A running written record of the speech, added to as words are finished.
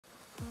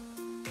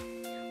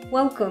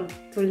Welcome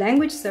to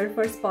Language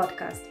Surfers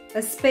Podcast,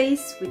 a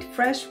space with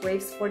fresh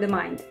waves for the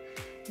mind,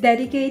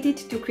 dedicated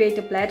to create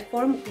a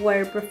platform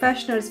where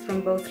professionals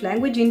from both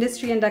language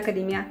industry and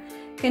academia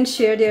can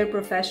share their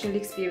professional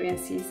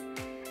experiences,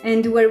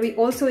 and where we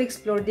also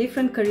explore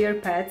different career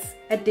paths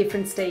at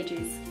different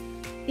stages.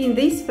 In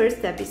this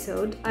first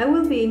episode, I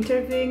will be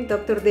interviewing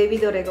Dr.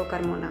 David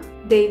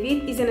Orrego-Carmona.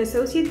 David is an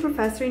associate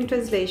professor in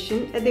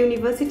translation at the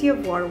University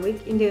of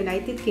Warwick in the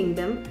United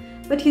Kingdom,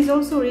 but he's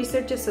also a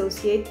research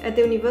associate at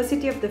the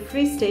University of the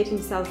Free State in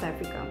South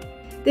Africa.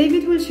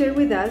 David will share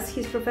with us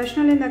his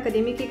professional and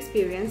academic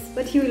experience,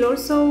 but he will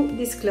also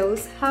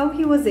disclose how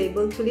he was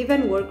able to live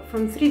and work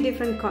from 3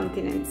 different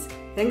continents,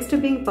 thanks to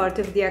being part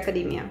of the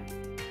academia.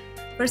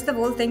 First of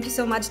all, thank you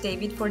so much,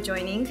 David, for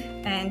joining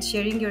and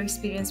sharing your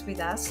experience with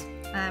us.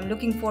 I'm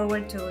looking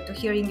forward to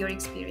hearing your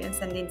experience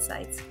and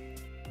insights.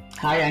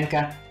 Hi,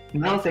 Anka.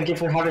 No, thank you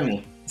for having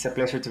me. It's a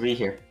pleasure to be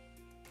here.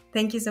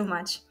 Thank you so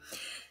much.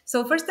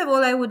 So first of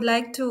all, I would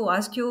like to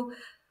ask you,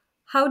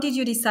 how did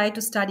you decide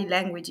to study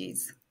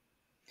languages?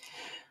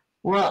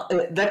 Well,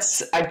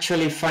 that's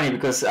actually funny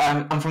because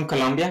I'm from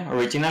Colombia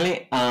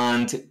originally,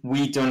 and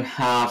we didn't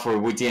have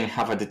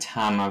at the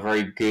time a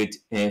very good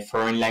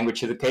foreign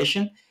language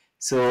education.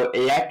 So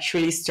I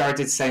actually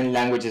started studying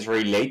languages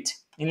very late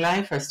in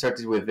life. I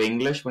started with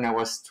English when I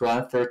was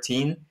 12,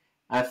 13,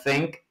 I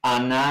think,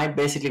 and I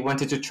basically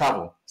wanted to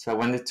travel. So I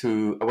wanted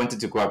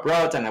to go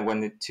abroad, and I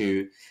wanted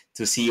to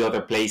see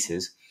other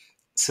places.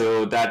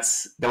 So that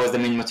was the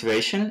main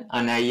motivation,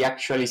 and I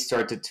actually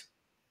started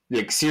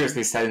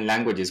seriously studying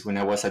languages when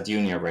I was at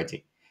uni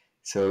already.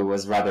 So it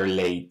was rather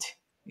late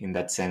in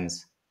that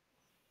sense.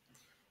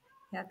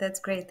 Yeah,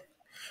 that's great.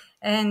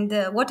 And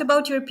what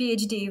about your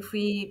PhD? If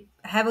we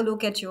have a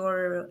look at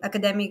your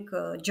academic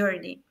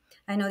journey,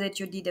 I know that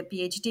you did a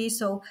PhD.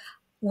 So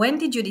when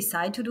did you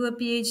decide to do a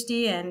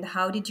PhD, and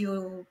how did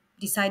you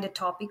decide the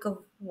topic of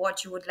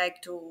what you would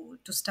like to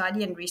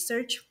study and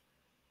research?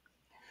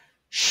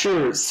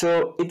 Sure.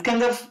 So it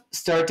kind of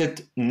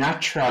started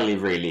naturally,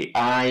 really.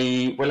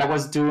 While I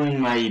was doing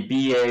my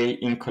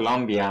BA in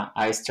Colombia,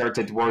 I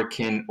started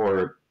working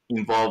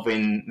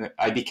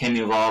I became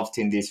involved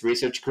in this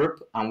research group,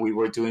 and we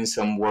were doing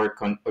some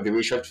work on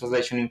audiovisual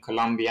translation in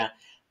Colombia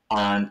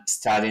and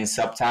studying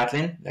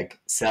subtitling, like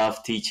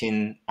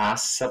self-teaching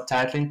us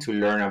subtitling to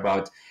learn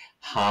about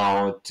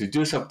how to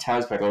do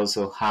subtitles, but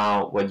also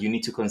what you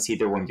need to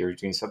consider when you're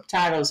doing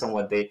subtitles and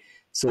what the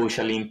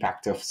social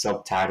impact of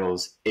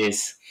subtitles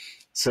is.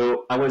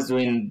 So I was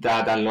doing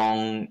that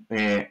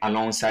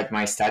alongside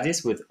my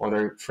studies with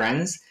other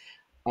friends,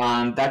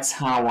 and that's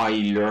how I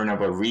learned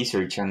about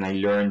research, and I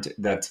learned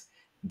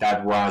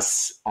that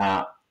was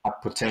a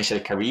potential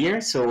career.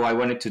 So I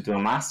wanted to do a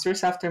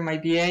master's after my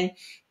BA,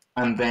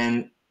 and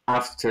then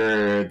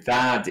after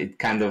that, it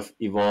kind of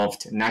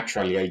evolved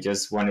naturally. I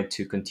just wanted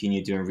to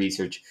continue doing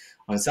research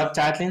on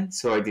subtitling,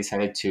 so I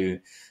decided to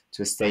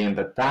stay on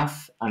that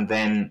path, and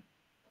then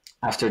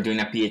after doing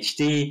a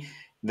PhD,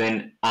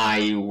 then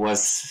I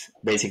was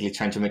basically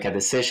trying to make a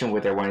decision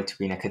whether I wanted to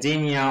be in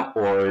academia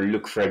or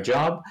look for a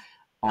job.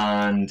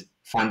 And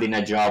finding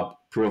a job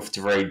proved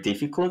very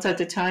difficult at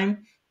the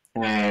time.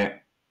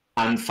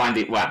 And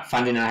finding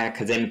an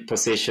academic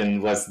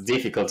position was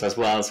difficult as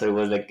well. So it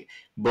was like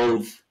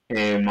both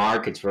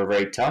markets were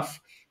very tough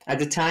at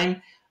the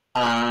time.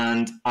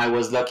 And I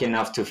was lucky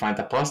enough to find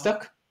a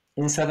postdoc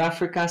in South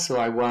Africa. So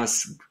I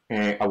was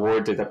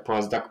awarded a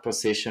postdoc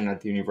position at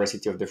the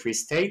University of the Free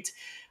State,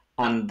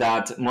 and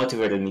that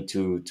motivated me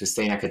to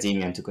stay in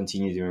academia and to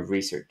continue doing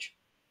research.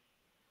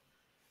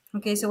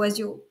 Okay, so as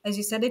you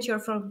said that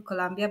you're from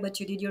Colombia, but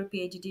you did your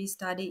PhD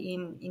study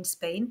in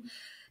Spain.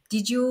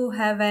 Did you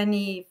have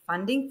any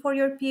funding for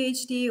your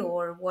PhD,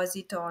 or was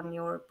it on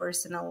your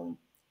personal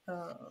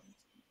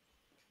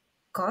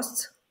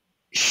costs?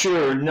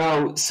 Sure,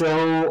 no.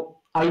 So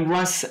I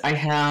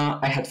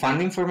had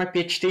funding for my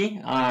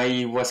PhD.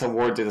 I was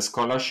awarded a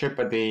scholarship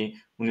at the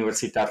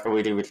Universitat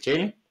Rovira i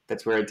Virgili.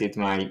 That's where I did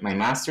my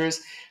master's.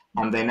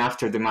 And then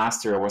after the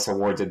master, I was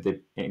awarded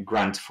the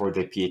grant for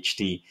the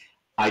PhD.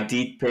 I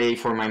did pay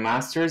for my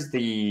master's.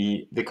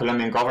 The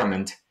Colombian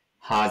government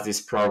has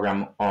this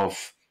program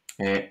of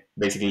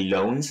basically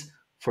loans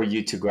for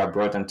you to go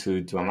abroad and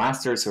to do a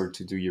master's or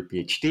to do your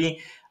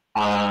PhD.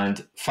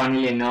 And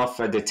funnily enough,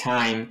 at the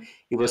time,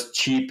 it was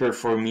cheaper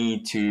for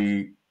me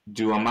to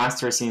do a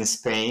master's in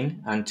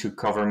Spain and to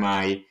cover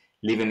my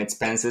living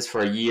expenses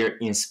for a year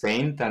in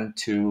Spain than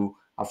to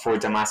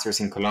afford a master's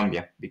in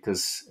Colombia,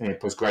 because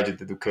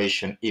postgraduate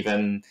education,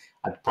 even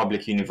at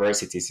public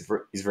universities,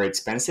 is very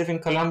expensive in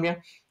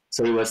Colombia.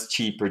 So it was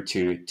cheaper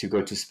to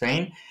go to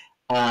Spain.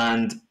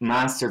 And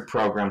master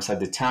programs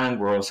at the time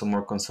were also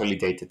more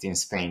consolidated in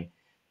Spain.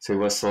 So it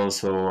was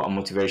also a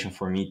motivation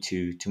for me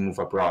to move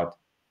abroad.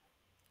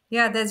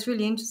 Yeah, that's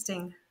really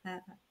interesting.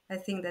 I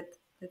think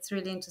that's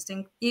really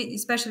interesting,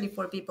 especially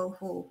for people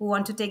who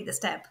want to take the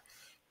step.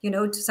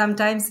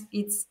 Sometimes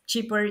it's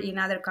cheaper in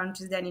other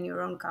countries than in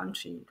your own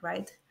country,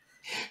 right?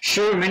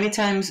 Sure, many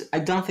times I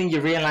don't think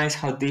you realize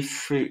how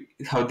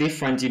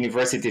different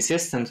university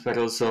systems, but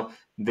also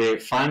the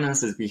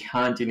finances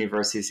behind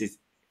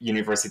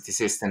university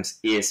systems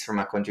is from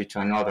a country to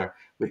another.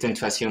 We tend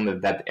to assume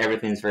that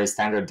everything is very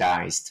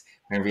standardized,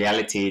 when in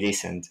reality it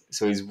isn't.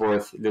 So it's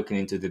worth looking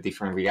into the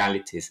different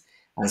realities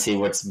and see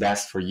what's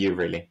best for you,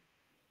 really.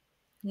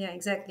 Yeah,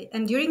 exactly.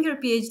 And during your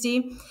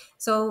PhD,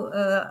 so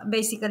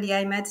basically,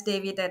 I met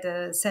David at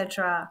a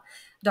Cetra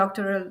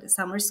doctoral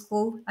summer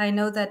school. I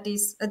know that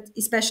this,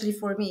 especially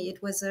for me,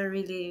 it was a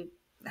really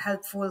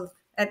helpful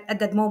at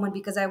that moment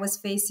because I was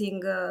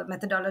facing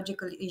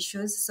methodological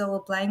issues. So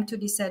applying to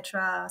the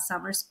Cetra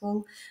summer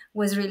school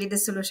was really the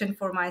solution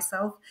for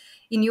myself.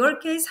 In your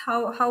case,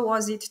 how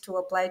was it to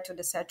apply to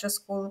the Cetra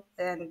school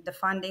and the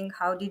funding?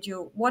 How did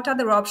you? What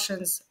other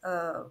options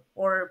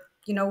or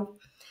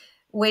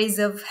ways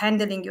of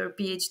handling your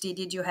PhD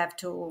did you have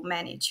to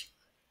manage?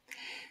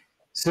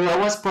 So I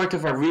was part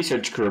of a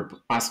research group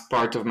as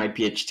part of my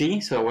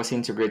PhD. So I was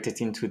integrated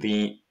into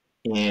the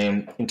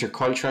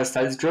intercultural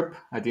studies group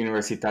at the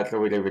Universitat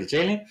Rovira i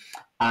Virgili,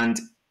 and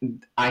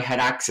I had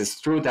access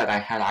through that. I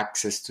had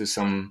access to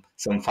some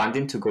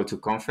funding to go to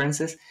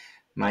conferences.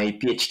 My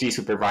PhD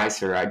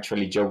supervisor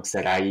actually jokes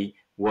that I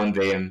won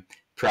the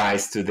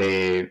prize to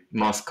the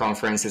most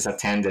conferences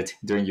attended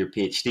during your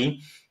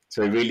PhD.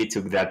 So I really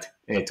took that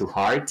to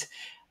heart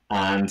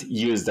and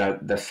used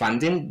the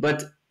funding.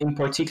 But in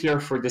particular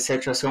for the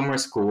Cetra Summer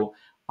School,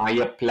 I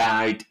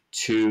applied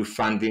to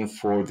funding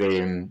for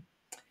the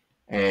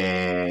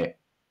uh,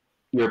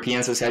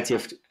 European Society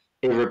of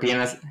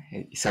European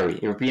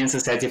European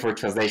Society for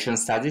Translation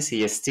Studies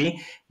 (EST).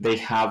 They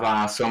have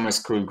a summer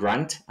school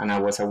grant, and I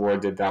was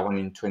awarded that one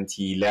in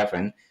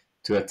 2011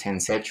 to attend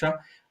Cetra.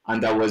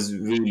 And that was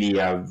really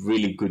a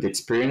really good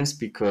experience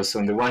because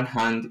on the one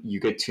hand you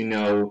get to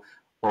know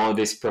all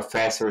these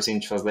professors in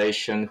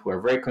translation who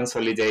are very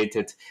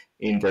consolidated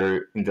in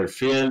their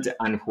field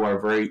and who are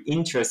very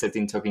interested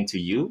in talking to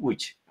you,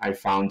 which I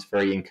found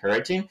very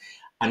encouraging,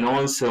 and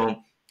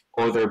also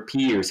other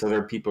peers,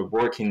 other people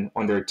working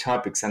on their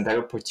topics, and that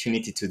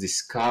opportunity to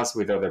discuss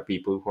with other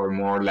people who are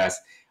more or less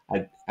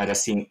in a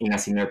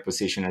similar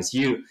position as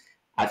you.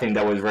 I think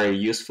that was very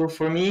useful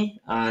for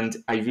me, and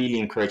I really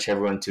encourage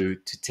everyone to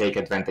take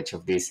advantage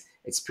of these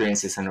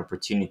experiences and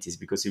opportunities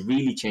because it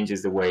really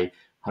changes the way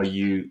how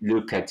you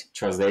look at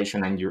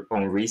translation and your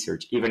own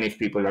research, even if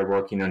people are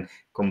working on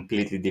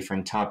completely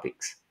different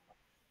topics.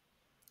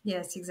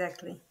 Yes,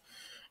 exactly.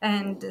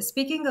 And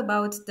speaking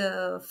about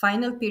the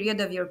final period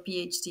of your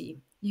PhD,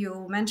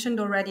 you mentioned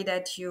already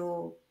that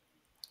you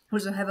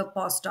also have a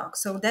postdoc.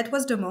 So that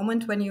was the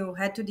moment when you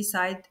had to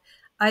decide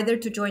either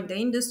to join the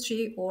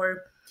industry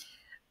or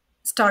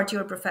start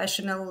your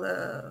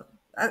professional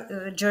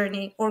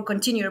journey or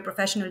continue your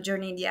professional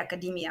journey in the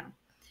academia.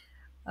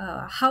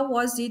 How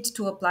was it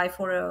to apply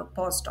for a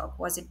postdoc?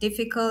 Was it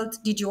difficult?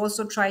 Did you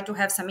also try to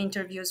have some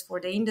interviews for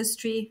the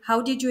industry?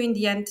 How did you, in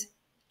the end,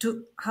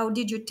 how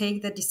did you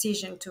take the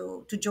decision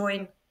to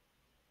join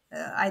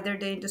either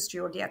the industry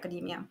or the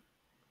academia?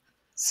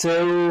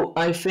 So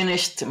I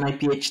finished my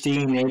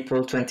PhD in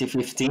April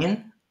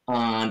 2015,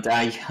 and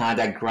I had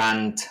a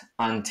grant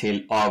until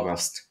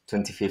August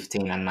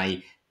 2015. And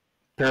my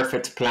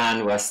perfect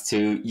plan was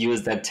to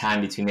use that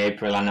time between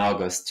April and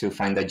August to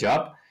find a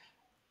job.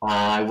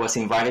 I was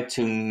invited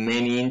to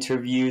many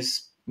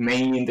interviews,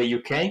 mainly in the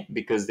UK,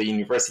 because the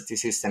university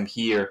system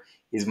here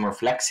is more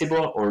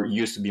flexible or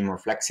used to be more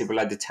flexible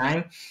at the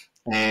time.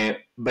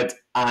 But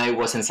I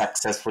wasn't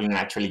successful in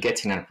actually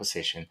getting a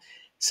position.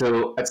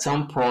 So at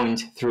some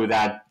point through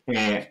that,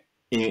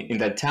 in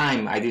that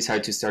time, I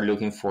decided to start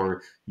looking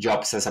for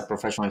jobs as a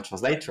professional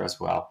translator as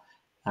well.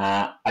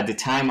 At the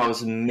time, I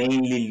was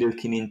mainly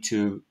looking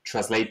into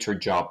translator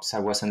jobs. I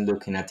wasn't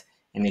looking at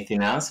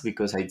anything else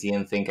because I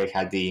didn't think I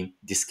had the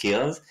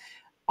skills.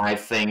 I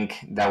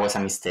think that was a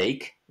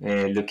mistake.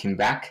 Looking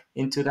back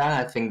into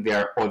that, I think there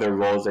are other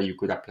roles that you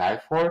could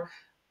apply for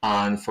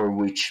and for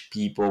which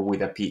people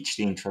with a PhD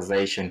in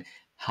translation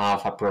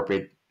have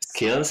appropriate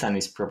skills and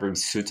is properly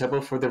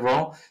suitable for the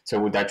role. So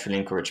I would actually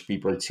encourage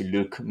people to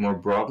look more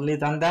broadly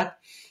than that.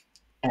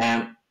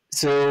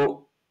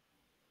 So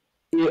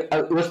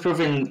it was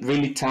proven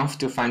really tough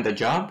to find a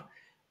job,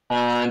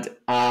 and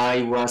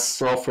I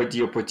was offered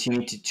the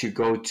opportunity to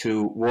go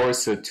to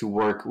Warsaw to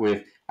work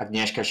with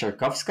Agnieszka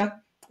Siarkowska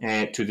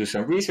to do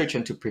some research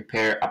and to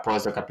prepare a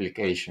postdoc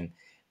application.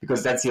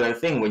 Because that's the other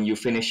thing, when you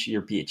finish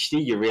your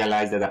PhD, you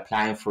realize that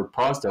applying for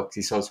postdocs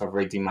is also a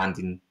very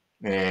demanding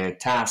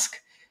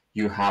task.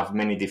 You have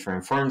many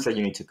different forms that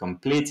you need to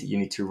complete. You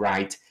need to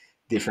write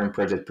different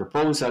project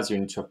proposals. You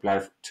need to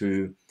apply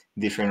to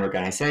different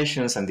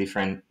organizations and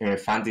different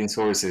funding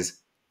sources.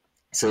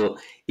 So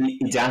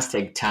it does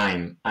take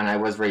time, and I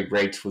was very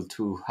grateful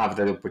to have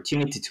that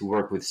opportunity to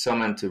work with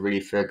someone to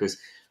really focus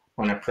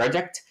on a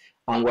project.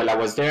 And while I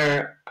was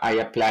there, I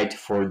applied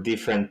for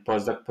different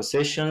postdoc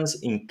positions,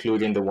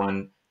 including the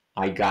one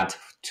I got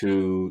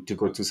to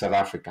go to South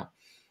Africa.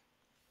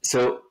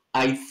 So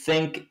I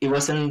think it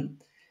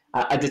wasn't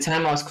At the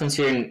time, I was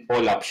considering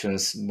all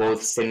options,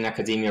 both staying in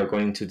academia or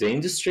going into the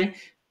industry.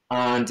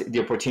 And the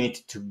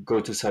opportunity to go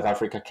to South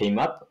Africa came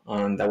up,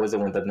 and that was the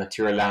one that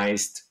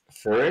materialized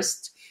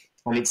first.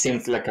 And it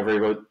seemed like a very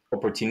good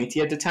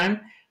opportunity at the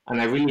time.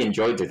 And I really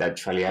enjoyed it,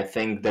 actually. I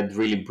think that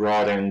really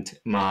broadened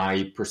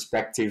my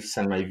perspectives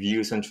and my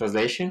views on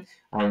translation.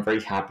 I'm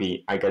very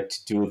happy I got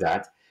to do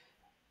that.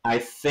 I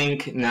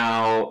think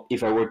now,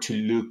 if I were to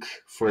look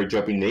for a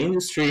job in the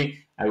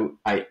industry,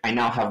 I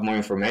now have more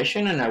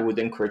information, and I would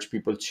encourage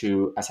people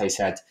to, as I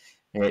said,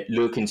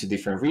 look into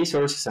different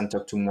resources and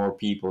talk to more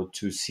people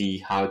to see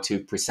how to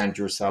present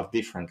yourself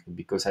differently,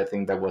 because I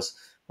think that was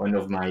one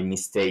of my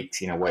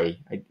mistakes in a way.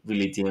 I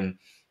really didn't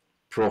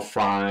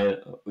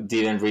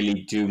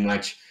really do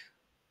much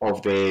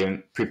of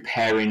the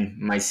preparing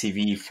my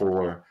CV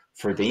for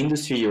the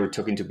industry or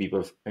talking to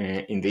people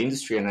in the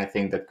industry, and I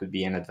think that could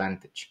be an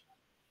advantage.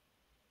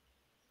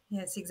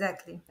 Yes,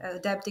 exactly.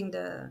 Adapting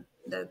the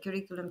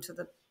curriculum to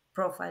the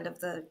profile of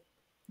the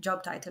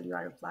job title you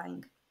are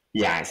applying.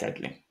 Yeah,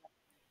 exactly.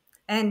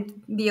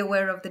 And be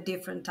aware of the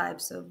different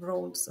types of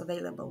roles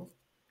available.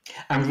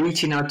 I'm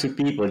reaching out to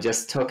people,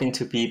 just talking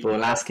to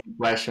people, asking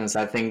questions.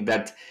 I think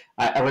that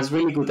I was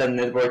really good at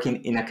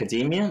networking in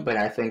academia, but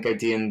I think I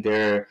didn't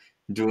dare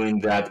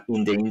doing that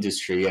in the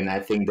industry, and I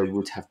think that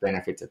would have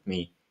benefited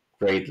me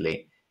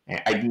greatly.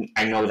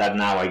 I know that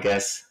now, I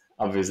guess.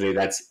 Obviously,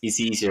 it's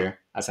easier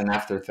as an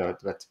afterthought,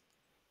 but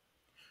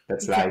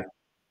that's Exactly. life.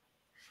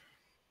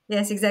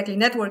 Yes, exactly.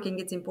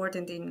 Networking is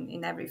important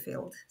in every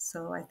field.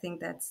 So I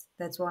think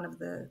that's one of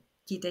the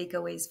key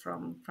takeaways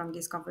from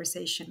this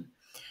conversation.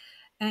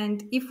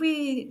 And if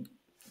we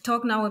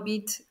talk now a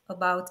bit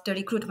about the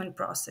recruitment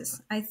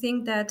process, I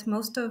think that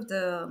most of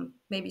the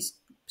maybe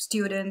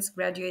students,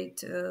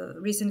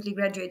 recently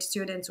graduate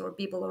students, or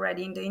people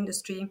already in the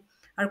industry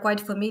are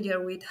quite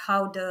familiar with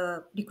how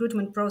the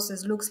recruitment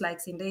process looks like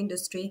in the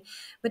industry.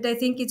 But I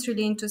think it's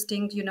really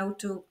interesting,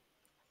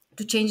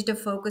 to change the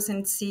focus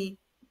and see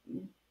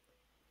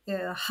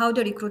how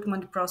the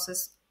recruitment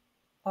process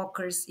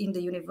occurs in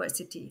the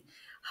university.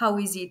 How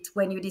is it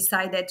when you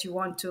decide that you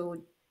want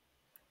to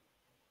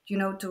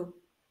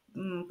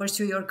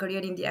pursue your career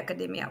in the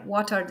academia?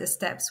 What are the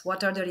steps?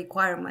 What are the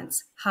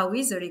requirements? How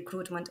is a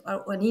recruitment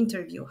or an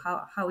interview?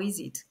 How is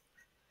it?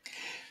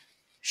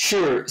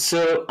 Sure.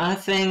 So I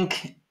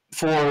think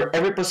for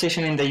every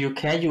position in the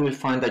UK, you will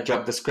find a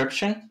job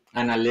description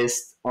and a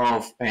list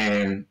of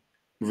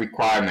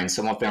requirements.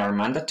 Some of them are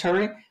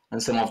mandatory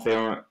and some of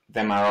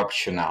them are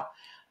optional.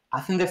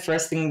 I think the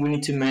first thing we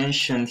need to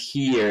mention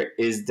here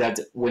is that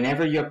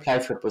whenever you apply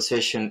for a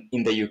position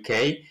in the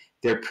UK,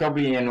 there are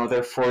probably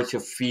another 40 or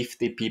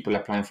 50 people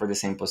applying for the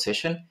same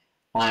position.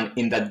 And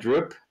in that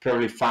group,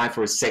 probably 5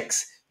 or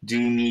 6 do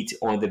meet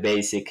all the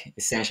basic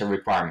essential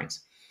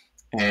requirements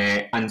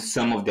and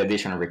some of the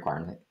additional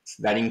requirements.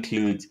 That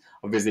includes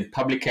obviously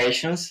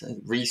publications.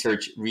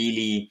 Research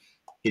really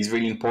is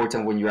really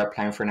important when you're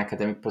applying for an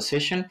academic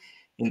position.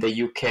 In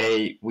the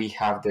UK, we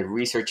have the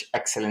Research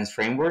Excellence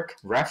Framework,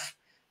 REF.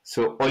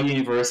 So all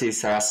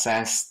universities are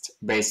assessed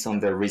based on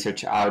their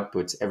research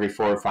outputs every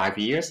 4 or 5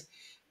 years.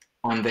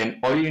 And then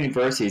all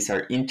universities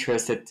are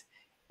interested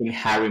in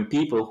hiring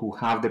people who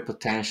have the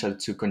potential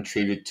to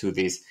contribute to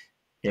this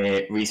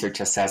research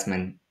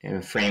assessment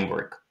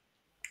framework.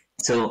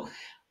 So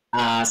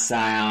as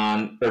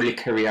an early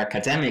career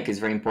academic, it's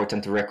very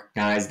important to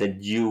recognize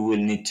that you will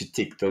need to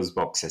tick those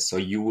boxes. So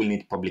you will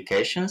need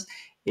publications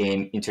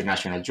in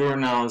international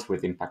journals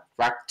with impact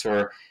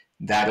factor.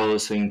 That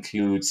also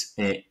includes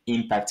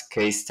impact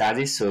case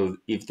studies. So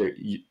if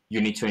you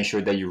need to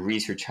ensure that your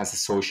research has a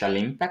social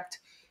impact.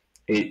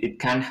 It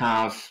can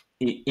have,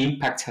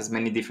 impact has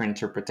many different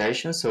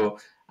interpretations. So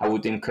I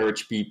would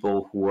encourage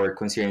people who are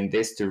considering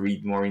this to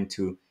read more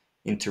into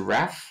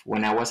REF.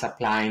 When I was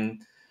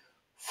applying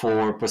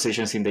for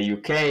positions in the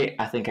UK,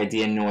 I think I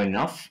didn't know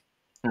enough.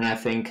 And I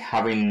think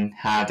having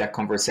had a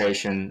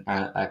conversation,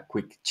 a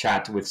quick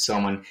chat with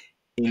someone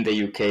in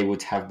the UK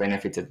would have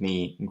benefited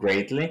me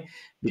greatly,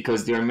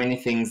 because there are many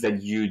things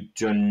that you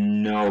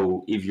don't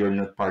know if you're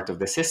not part of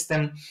the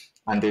system.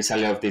 And there's a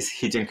lot of this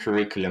hidden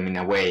curriculum in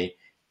a way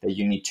that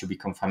you need to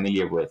become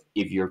familiar with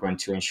if you're going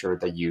to ensure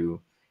that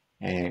you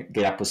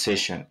get a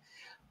position.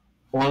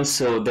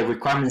 Also, the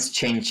requirements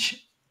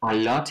change a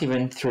lot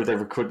even through the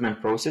recruitment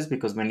process,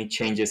 because many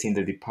changes in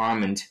the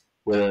department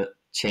will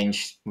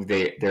change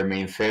their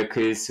main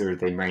focus or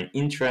their main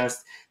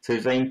interest. So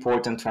it's very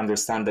important to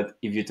understand that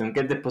if you don't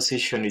get the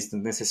position, it's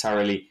not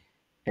necessarily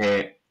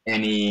uh,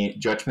 any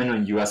judgment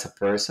on you as a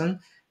person,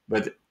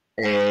 but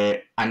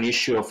an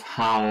issue of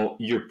how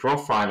your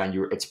profile and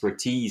your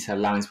expertise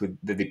aligns with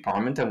the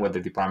department and what the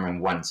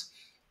department wants.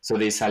 So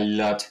there's a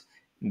lot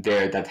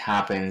there that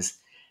happens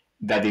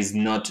that is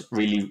not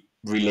really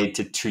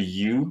related to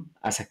you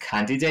as a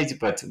candidate,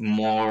 but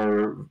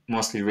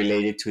mostly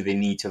related to the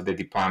needs of the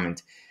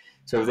department.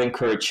 So I would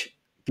encourage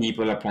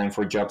people applying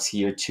for jobs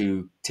here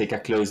to take a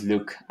close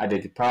look at the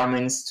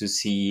departments to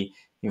see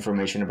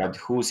information about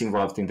who's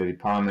involved in the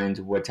department,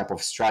 what type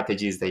of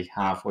strategies they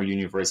have. All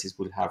universities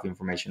will have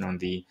information on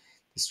the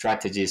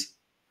strategies.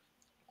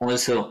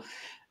 Also,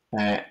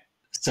 uh,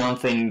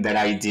 something that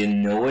I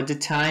didn't know at the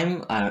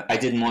time, I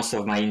did most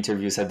of my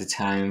interviews at the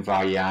time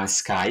via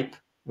Skype.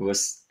 It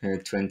was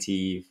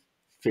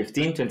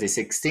 2015,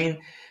 2016.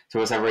 So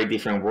it was a very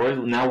different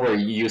world. Now we're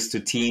used to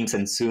Teams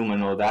and Zoom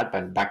and all that,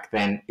 but back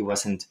then it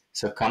wasn't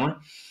so common.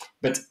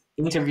 But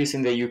interviews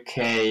in the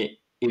UK,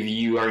 if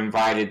you are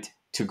invited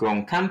to go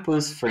on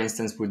campus, for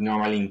instance, would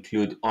normally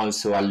include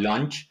also a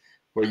lunch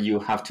where you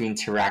have to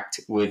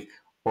interact with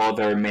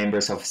other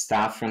members of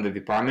staff from the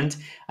department,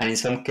 and in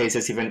some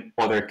cases, even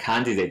other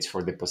candidates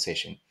for the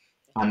position.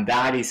 And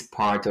that is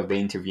part of the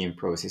interviewing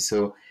process.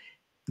 So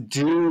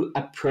do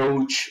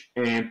approach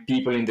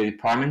people in the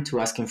department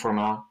to ask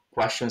informal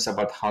questions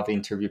about how the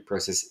interview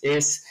process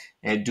is.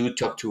 Do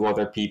talk to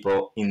other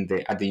people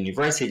at the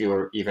university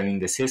or even in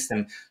the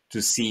system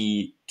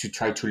to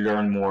try to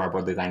learn more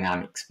about the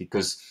dynamics.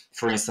 Because,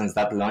 for instance,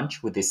 that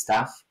lunch with the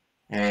staff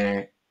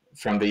uh,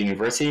 from the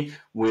university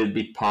will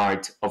be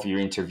part of your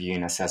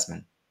interviewing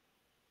assessment.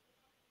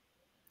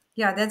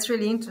 Yeah, that's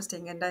really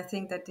interesting, and I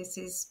think that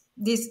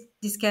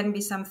this can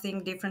be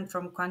something different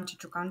from country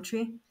to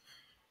country,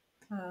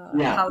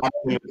 Yeah, how the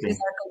interviews absolutely.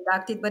 are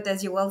conducted. But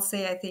as you well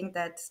say, I think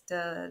that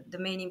the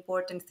main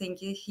important thing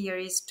here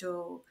is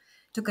to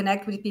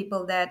connect with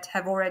people that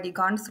have already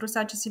gone through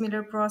such a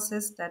similar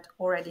process, that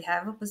already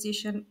have a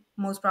position,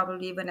 most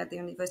probably even at the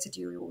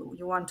university you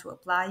want to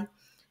apply.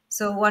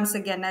 So once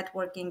again,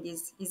 networking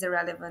is a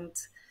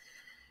relevant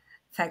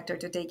factor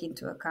to take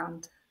into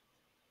account.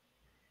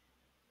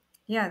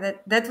 Yeah,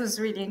 that was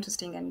really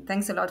interesting, and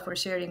thanks a lot for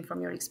sharing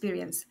from your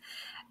experience.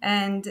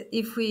 And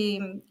if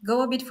we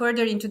go a bit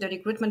further into the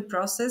recruitment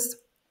process,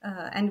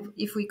 and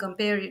if we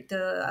compare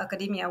the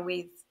academia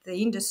with the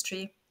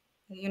industry,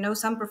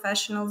 some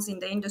professionals in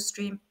the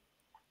industry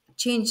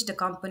change the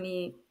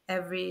company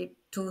every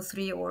 2,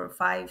 3, or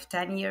 5,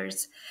 10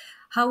 years.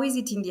 How is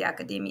it in the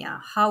academia?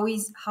 How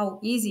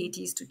easy it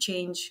is to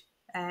change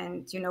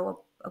and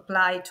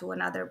apply to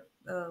another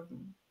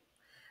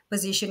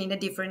position in a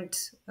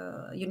different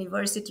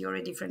university or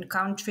a different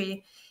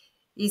country?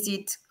 Is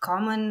it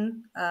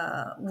common?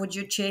 Would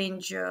you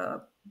change?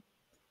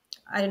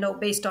 I don't know,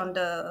 based on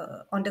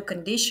the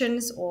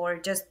conditions, or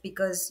just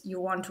because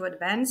you want to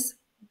advance?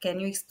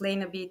 Can you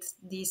explain a bit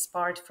this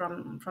part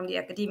from the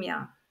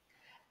academia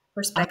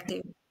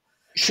perspective?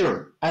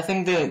 Sure. I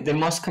think the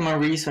most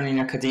common reason in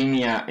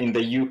academia in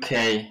the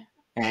UK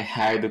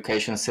higher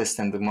education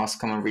system, the most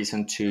common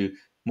reason to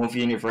move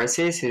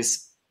universities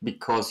is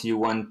because you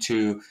want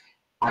to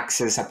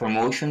access a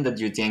promotion that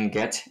you didn't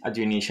get at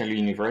your initial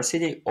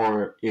university,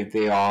 or if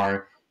there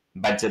are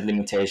budget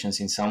limitations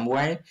in some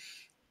way.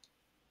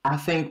 I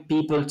think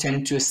people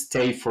tend to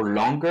stay for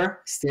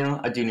longer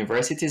still at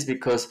universities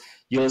because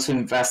you also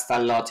invest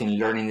a lot in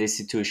learning the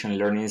institution,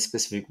 learning in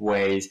specific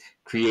ways,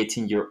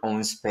 creating your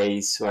own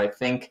space. So I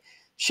think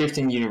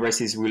shifting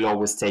universities will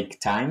always take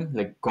time.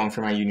 Like going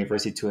from a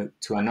university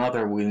to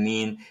another will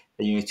mean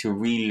that you need to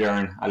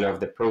relearn a lot of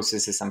the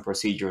processes and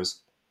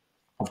procedures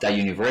of that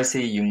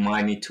university. You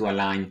might need to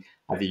align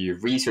either your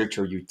research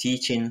or your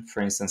teaching.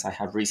 For instance, I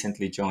have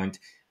recently joined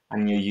a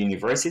new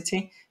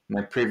university.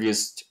 My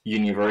previous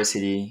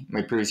university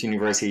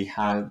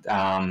had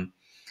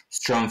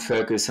strong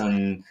focus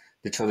on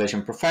the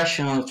translation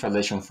professional,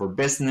 translation for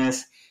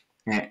business,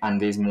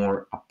 and this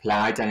more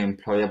applied and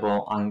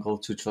employable angle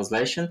to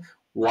translation.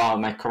 While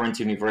my current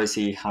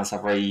university has a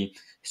very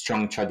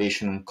strong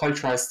tradition on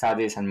cultural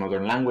studies and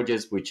modern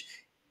languages, which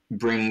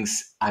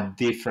brings a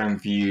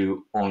different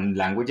view on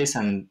languages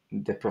and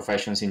the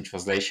professions in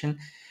translation.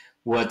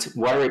 What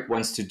Warwick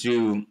wants to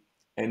do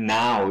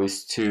now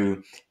is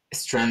to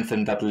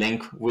strengthen that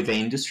link with the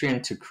industry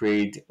and to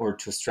create or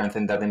to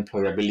strengthen that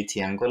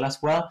employability angle as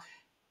well.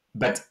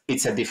 But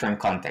it's a different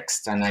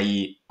context, and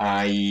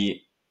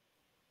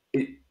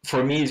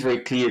for me, it's very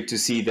clear to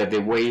see that the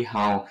way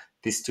how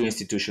these two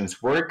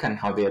institutions work and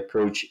how they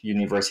approach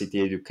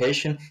university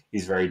education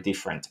is very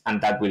different. And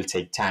that will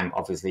take time,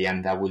 obviously,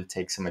 and that will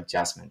take some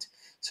adjustment.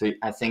 So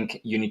I think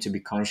you need to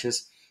be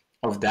conscious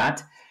of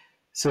that.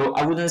 So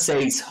I wouldn't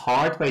say it's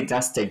hard, but it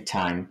does take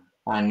time.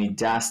 And it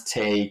does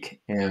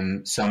take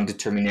some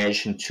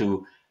determination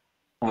to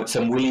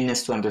some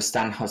willingness to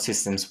understand how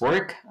systems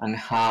work and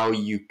how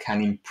you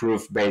can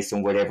improve based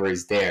on whatever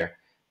is there,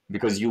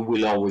 because you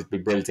will always be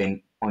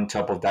building on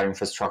top of that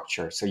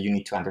infrastructure. So you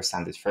need to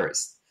understand it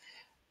first.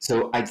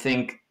 So I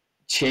think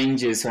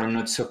changes are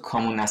not so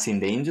common as in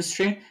the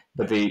industry,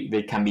 but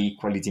they can be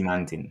equally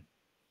demanding.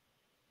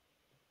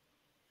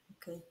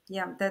 Okay,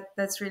 yeah,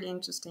 that's really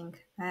interesting.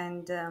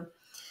 And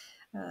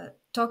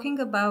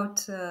talking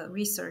about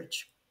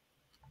research,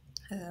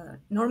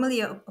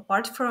 normally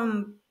apart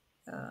from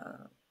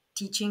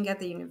teaching at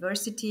the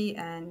university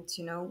and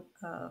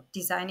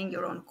designing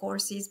your own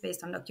courses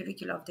based on the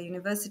curricula of the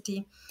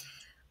university,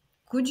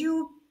 could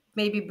you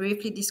maybe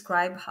briefly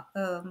describe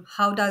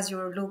how does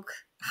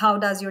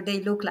your day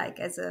look like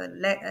as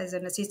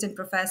an assistant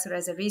professor,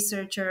 as a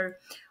researcher?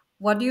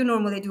 What do you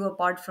normally do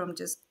apart from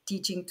just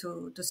teaching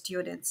to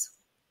students?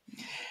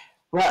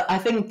 Well, I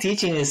think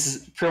teaching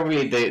is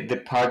probably the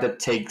part that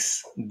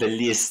takes the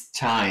least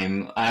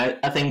time.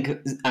 I think,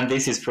 and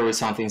this is probably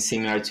something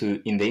similar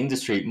to in the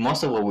industry,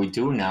 most of what we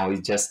do now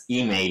is just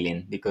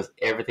emailing because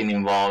everything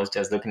involves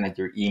just looking at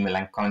your email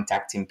and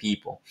contacting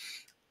people.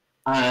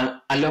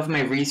 A lot of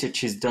my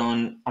research is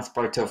done as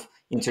part of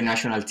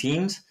international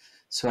teams.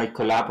 So I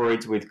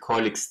collaborate with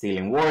colleagues still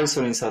in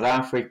Warsaw, in South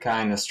Africa,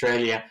 in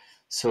Australia.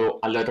 So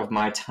a lot of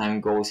my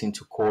time goes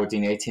into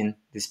coordinating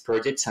these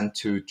projects and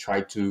to try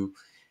to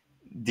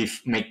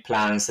make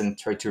plans and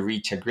try to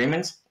reach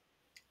agreements.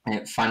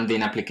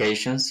 Funding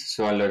applications.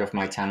 So a lot of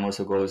my time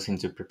also goes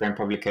into preparing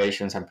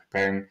publications and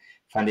preparing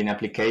funding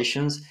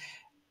applications.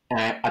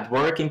 At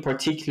work in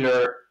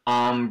particular,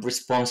 I'm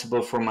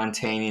responsible for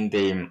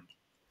maintaining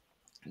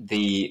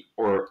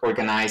or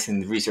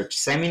organizing research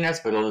seminars,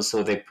 but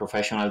also the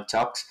professional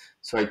talks.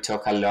 So I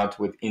talk a lot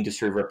with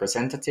industry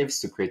representatives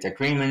to create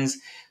agreements,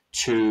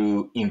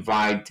 to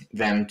invite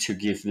them to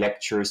give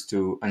lectures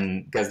to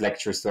and guest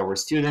lectures to our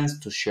students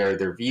to share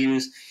their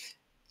views.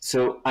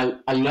 So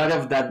a lot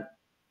of that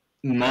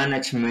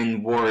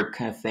management work,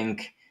 I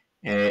think,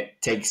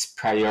 takes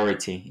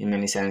priority in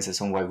many senses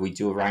on what we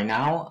do right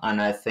now.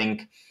 And I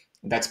think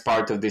that's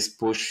part of this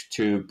push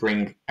to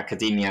bring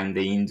academia and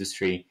the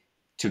industry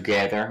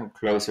together,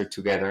 closer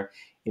together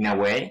in a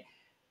way.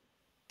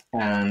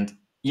 And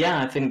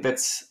yeah, I think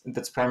that's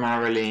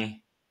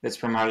primarily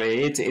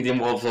it. It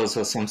involves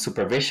also some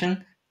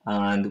supervision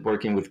and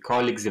working with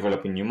colleagues,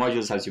 developing new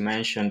modules, as you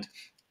mentioned,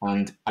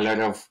 and a lot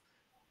of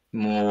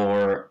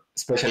more,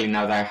 especially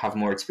now that I have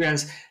more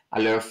experience,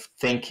 a lot of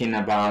thinking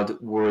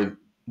about where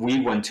we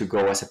want to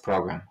go as a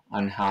program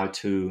and how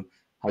to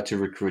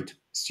recruit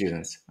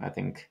students. I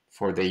think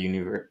for the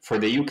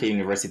UK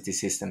university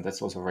system,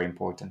 that's also very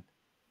important.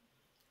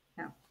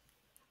 Yeah.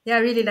 Yeah, I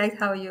really like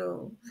how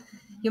you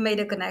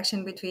made a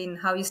connection between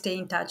how you stay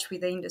in touch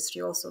with the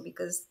industry also,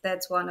 because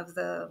that's one of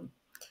the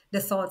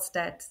thoughts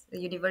that the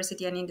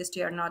university and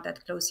industry are not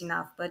that close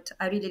enough. But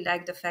I really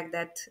like the fact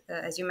that,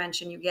 as you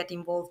mentioned, you get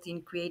involved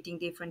in creating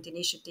different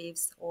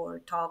initiatives or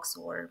talks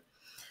or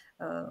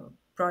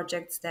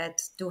projects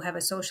that do have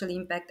a social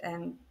impact,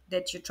 and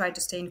that you try to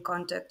stay in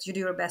contact. You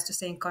do your best to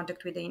stay in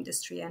contact with the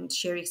industry and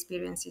share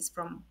experiences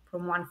from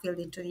one field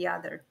into the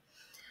other.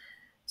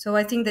 So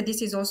I think that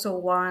this is also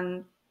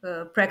one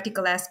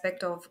practical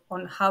aspect of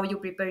on how you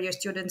prepare your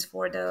students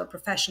for the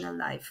professional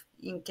life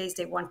in case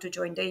they want to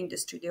join the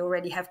industry. They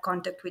already have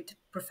contact with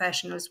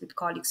professionals, with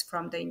colleagues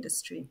from the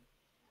industry.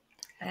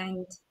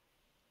 And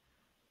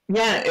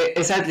Yeah,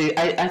 exactly.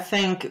 I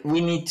think we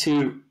need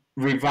to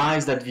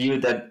revise that view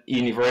that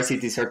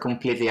universities are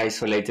completely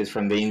isolated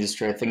from the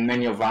industry. I think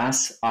many of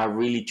us are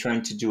really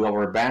trying to do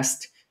our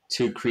best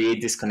to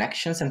create these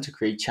connections and to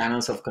create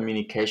channels of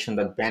communication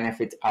that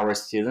benefit our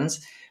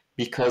students,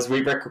 because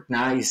we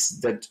recognize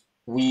that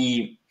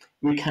we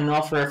can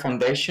offer a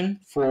foundation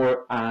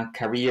for a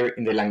career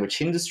in the language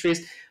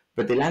industries,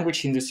 but the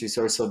language industries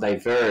are so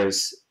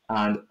diverse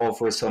and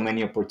offer so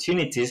many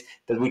opportunities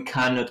that we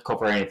cannot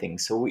cover anything.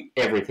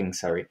 Everything,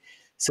 sorry.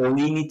 So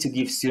we need to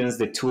give students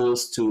the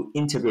tools to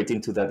integrate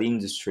into that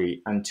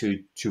industry and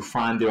to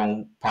find their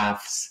own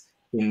paths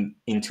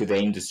into the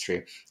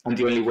industry. And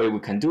the only way we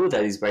can do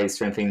that is by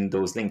strengthening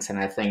those links. And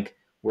I think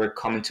we're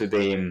coming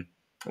to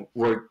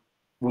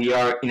we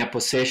are in a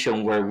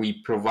position where we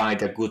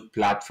provide a good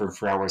platform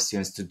for our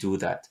students to do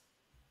that.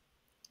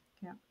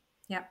 yeah,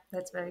 yeah,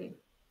 that's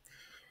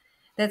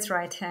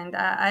right. And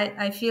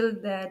I feel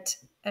that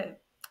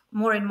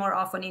more and more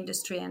often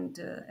industry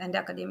and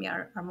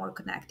academia are more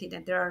connected,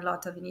 and there are a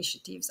lot of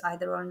initiatives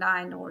either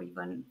online or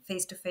even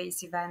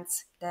face-to-face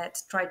events that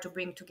try to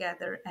bring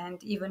together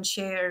and even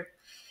share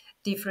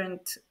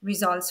different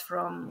results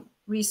from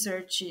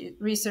research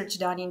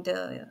done in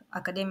the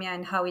academia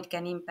and how it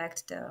can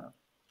impact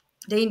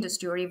the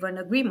industry, or even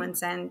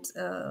agreements and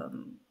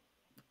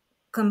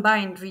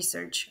combined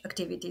research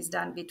activities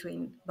done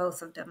between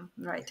both of them,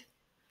 right?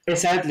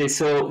 Exactly.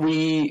 So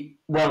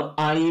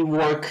I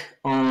work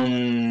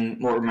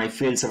on, or my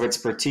fields of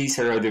expertise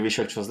are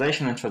audiovisual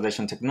translation and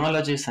translation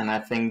technologies, and I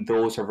think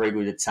those are very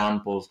good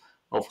examples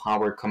of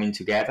how we're coming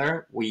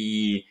together.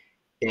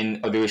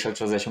 In audiovisual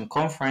translation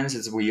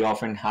conferences, we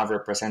often have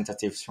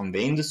representatives from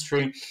the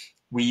industry.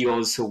 We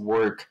also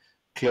work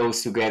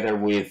close together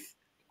with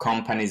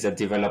companies that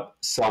develop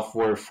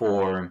software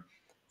for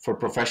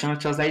professional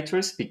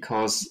translators,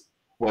 because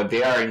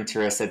they are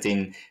interested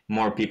in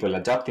more people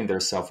adopting their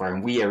software,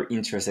 and we are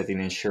interested in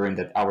ensuring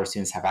that our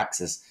students have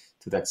access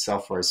to that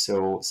software.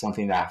 So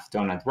something that I've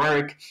done at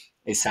work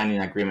is signing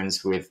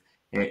agreements with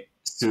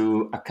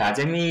Stu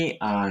Academy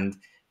and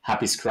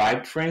Happy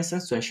Scribe, for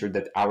instance, to ensure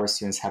that our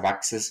students have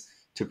access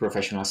to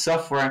professional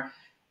software.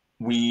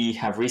 We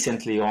have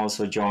recently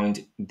also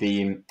joined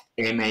the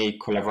MA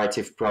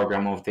collaborative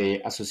program of the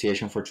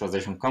Association for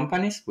Translation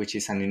Companies, which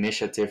is an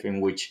initiative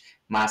within which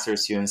master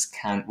students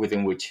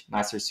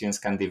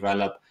can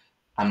develop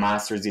a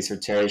master's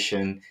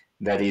dissertation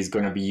that is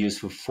going to be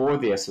useful for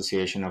the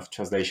Association of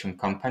Translation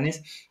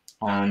Companies.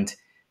 And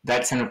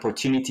that's an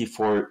opportunity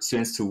for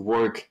students to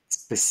work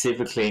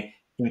specifically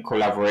in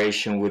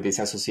collaboration with these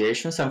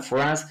associations. And for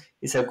us,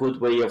 it's a good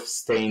way of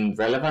staying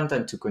relevant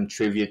and to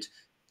contribute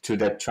to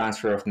that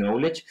transfer of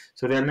knowledge.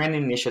 So there are many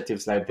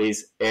initiatives like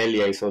this.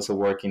 Elia is also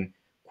working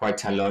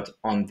quite a lot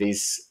on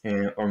this,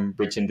 on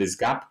bridging this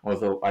gap,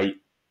 although I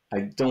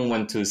don't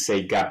want to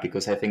say gap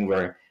because I think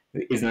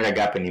it's not a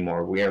gap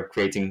anymore. We are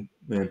creating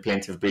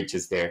plenty of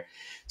bridges there.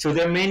 So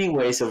there are many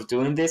ways of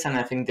doing this, and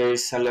I think there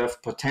is a lot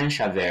of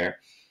potential there.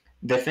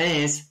 The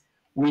thing is,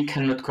 we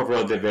cannot cover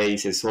all the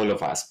bases, all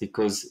of us,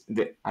 because,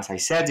 as I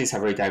said, it's a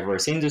very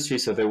diverse industry,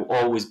 so there will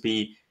always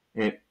be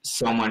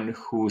someone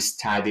who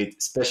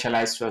studied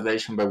specialized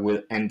translation but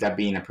will end up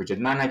being a project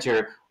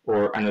manager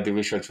or an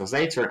audiovisual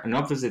translator, and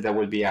obviously there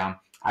will be a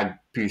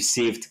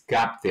perceived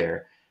gap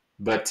there.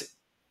 But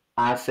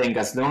I think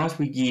as long as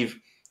we give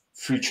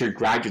future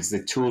graduates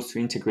the tools to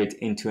integrate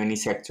into any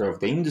sector of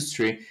the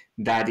industry,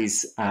 that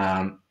is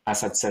a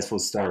successful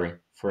story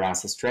for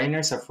us as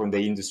trainers or for the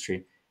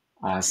industry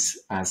as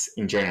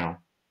in general.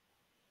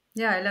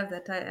 Yeah, I love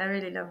that. I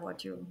really love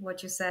what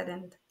you said,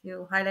 and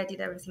you highlighted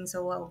everything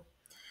so well.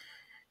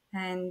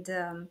 And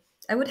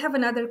I would have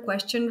another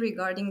question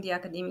regarding the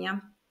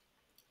academia.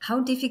 How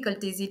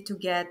difficult is it to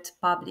get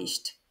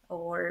published,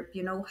 or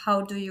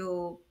how do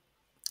you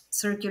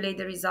circulate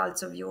the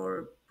results of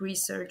your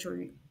research?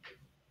 Or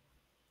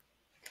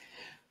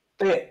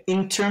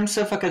In terms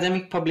of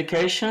academic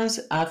publications,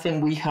 I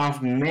think we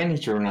have many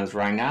journals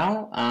right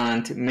now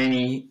and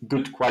many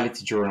good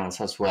quality journals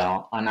as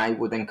well. And I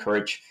would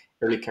encourage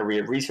early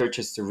career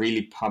researchers to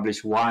really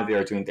publish while they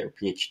are doing their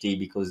PhD,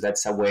 because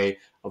that's a way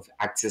of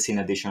accessing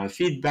additional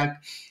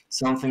feedback.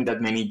 Something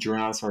that many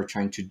journals are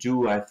trying to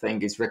do, I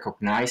think, is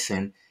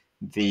recognizing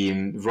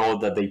the role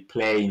that they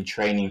play in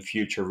training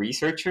future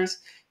researchers.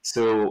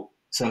 So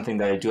something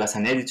that I do as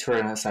an editor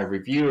and as a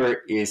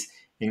reviewer is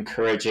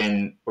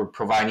encouraging or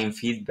providing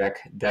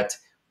feedback that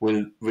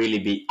will really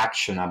be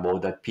actionable,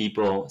 that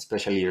people,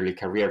 especially early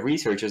career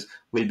researchers,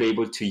 will be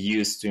able to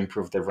use to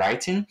improve their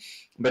writing.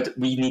 But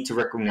we need to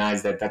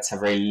recognize that that's a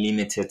very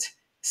limited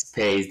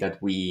space that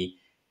we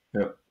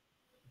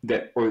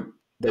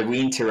that we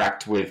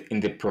interact with in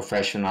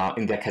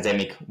the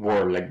academic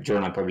world, like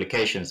journal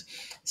publications.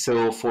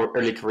 So for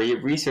early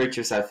career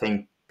researchers, I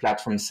think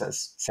platforms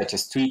such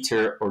as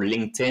Twitter or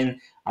LinkedIn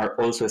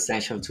are also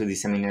essential to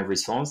disseminate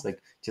results,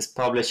 like just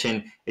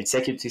publishing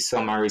executive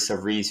summaries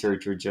of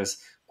research or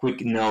just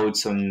quick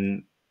notes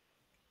on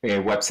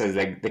websites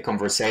like The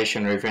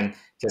Conversation, or even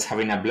just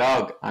having a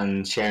blog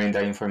and sharing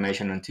that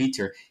information on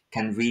Twitter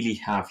can really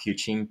have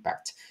huge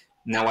impact.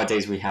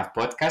 Nowadays, we have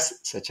podcasts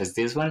such as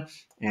this one,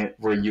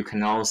 where you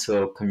can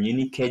also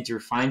communicate your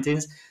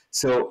findings.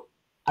 So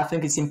I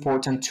think it's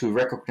important to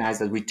recognize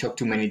that we talk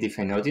to many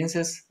different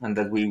audiences and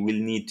that we will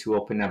need to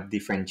open up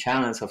different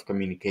channels of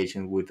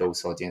communication with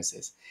those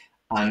audiences.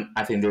 And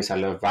I think there's a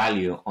lot of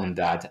value on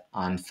that,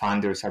 and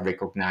funders are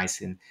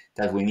recognizing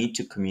that we need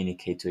to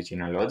communicate to a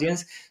general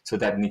audience. So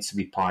that needs to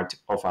be part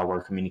of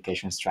our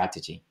communication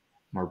strategy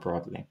more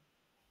broadly.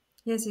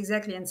 yes,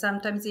 exactly. And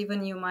sometimes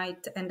even you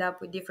might end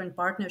up with different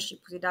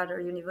partnerships with other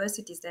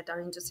universities that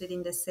are interested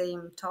in the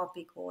same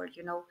topic, or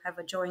have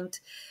a joint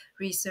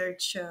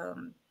research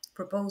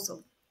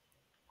proposal.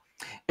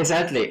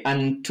 Exactly.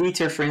 And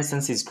Twitter, for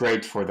instance, is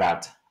great for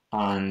that.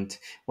 And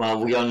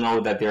well, we all know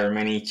that there are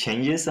many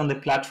changes on the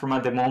platform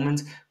at the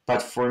moment,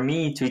 but for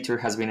me, Twitter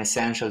has been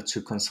essential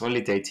to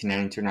consolidating an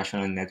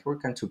international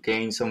network and to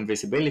gain some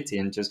visibility,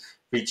 and just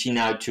reaching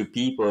out to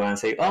people and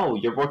say, oh,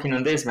 you're working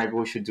on this, maybe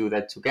we should do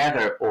that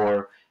together,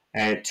 or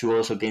to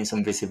also gain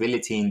some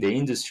visibility in the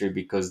industry,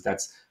 because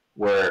that's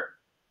where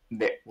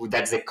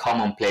that's the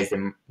common place,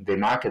 the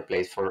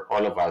marketplace for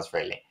all of us,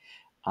 really.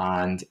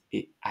 And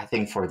I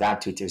think for that,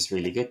 Twitter is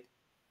really good.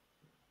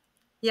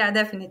 Yeah,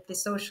 definitely.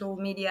 Social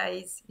media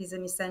is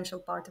an essential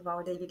part of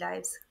our daily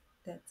lives.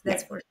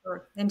 That's Yeah. for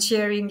sure. And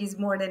sharing is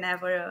more than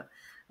ever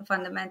a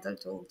fundamental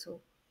tool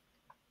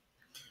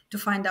to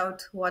find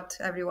out what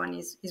everyone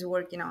is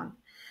working on.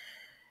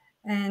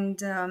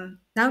 And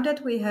now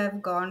that we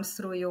have gone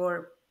through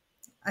your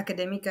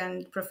academic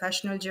and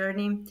professional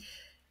journey,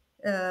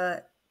 uh,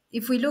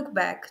 if we look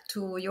back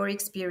to your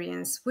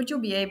experience, would you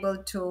be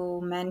able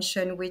to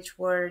mention which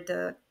were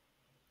the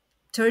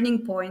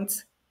turning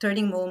points,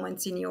 turning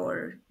moments in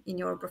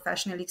your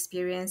professional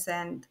experience,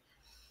 and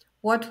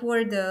what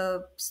were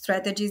the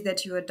strategies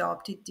that you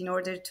adopted in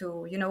order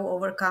to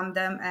overcome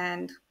them,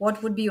 and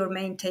what would be your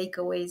main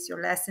takeaways,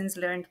 your lessons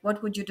learned?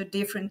 What would you do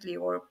differently,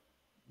 or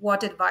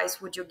what advice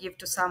would you give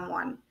to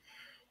someone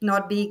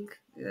not being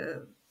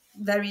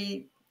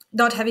very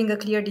not having a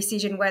clear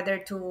decision whether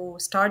to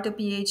start a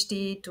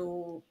PhD,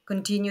 to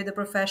continue the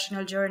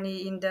professional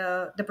journey in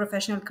the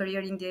professional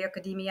career in the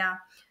academia?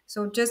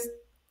 So just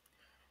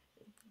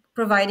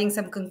providing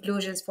some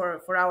conclusions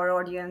for our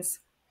audience.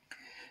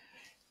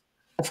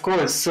 Of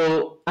course.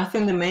 So I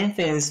think the main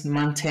thing is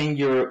maintain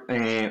your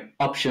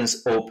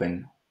options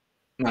open.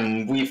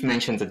 And we've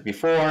mentioned it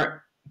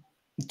before.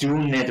 Do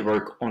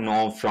network on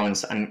all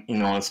fronts and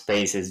in all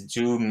spaces.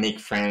 Do make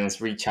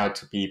friends, reach out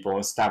to people,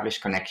 establish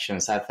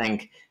connections. I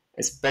think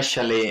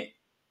especially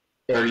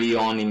early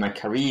on in my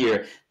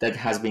career, that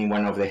has been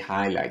one of the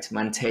highlights,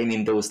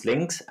 maintaining those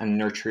links and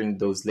nurturing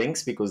those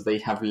links, because they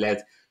have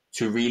led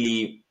to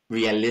really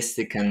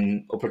realistic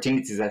and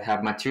opportunities that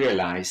have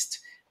materialized.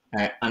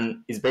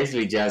 And it's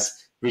basically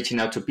just reaching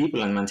out to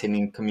people and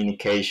maintaining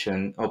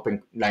communication,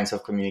 open lines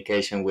of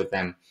communication with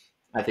them.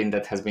 I think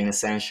that has been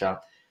essential.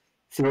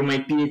 Through my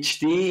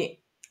PhD,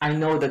 I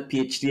know that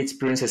PhD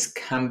experiences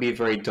can be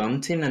very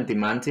daunting and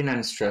demanding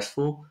and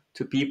stressful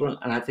to people.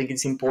 And I think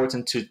it's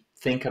important to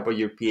think about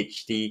your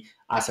PhD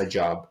as a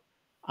job.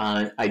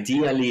 And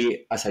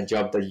ideally, as a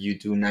job that you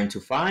do 9 to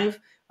 5,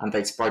 and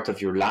that's part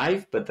of your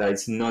life, but that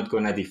it's not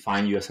going to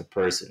define you as a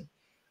person.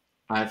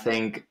 I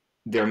think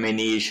there are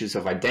many issues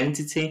of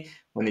identity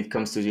when it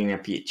comes to doing a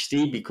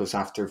PhD, because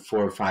after 4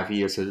 or 5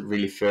 years of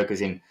really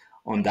focusing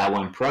on that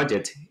one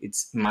project, it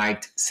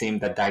might seem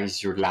that that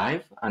is your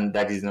life, and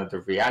that is not the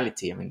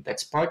reality. I mean,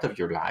 that's part of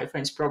your life,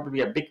 and it's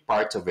probably a big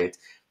part of it,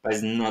 but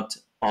it's not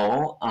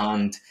all.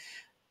 And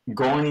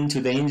going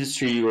into the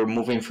industry or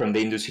moving from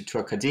the industry to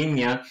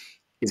academia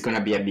is going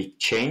to be a big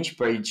change,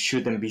 but it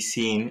shouldn't be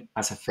seen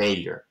as a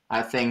failure.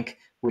 I think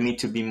we need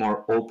to be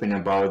more open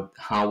about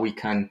how we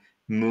can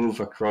move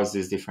across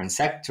these different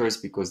sectors,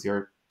 because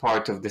they're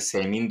part of the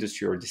same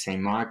industry or the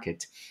same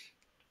market.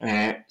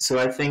 So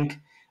I think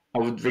I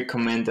would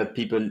recommend that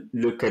people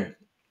look at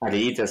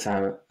it as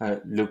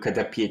look at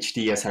a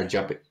PhD as a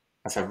job,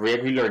 as a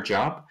regular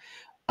job,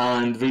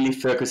 and really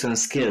focus on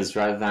skills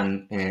rather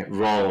than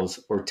roles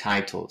or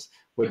titles.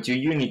 What do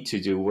you need to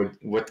do?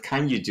 What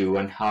can you do?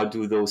 And how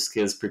do those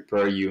skills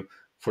prepare you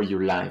for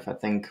your life? I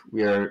think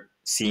we are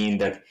seeing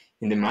that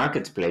in the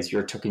marketplace,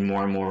 you're talking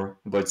more and more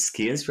about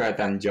skills rather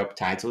than job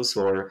titles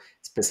or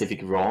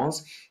specific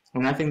roles.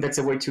 And I think that's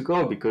a way to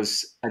go,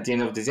 because at the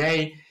end of the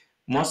day,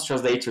 most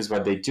translators,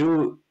 what they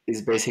do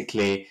is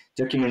basically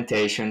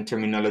documentation,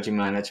 terminology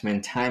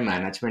management, time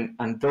management,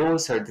 and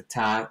those are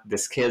the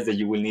skills that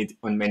you will need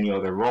on many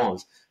other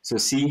roles. So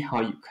see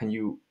how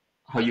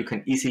you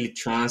can easily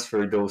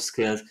transfer those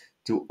skills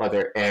to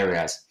other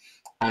areas,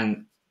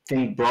 and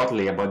think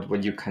broadly about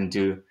what you can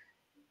do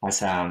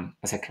as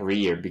a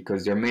career,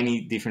 because there are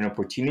many different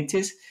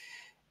opportunities.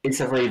 It's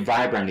a very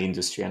vibrant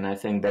industry, and I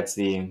think that's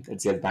the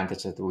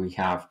advantage that we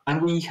have.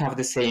 And we have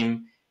the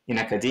same in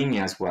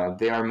academia as well.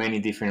 There are many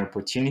different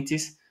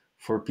opportunities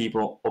for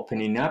people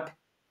opening up.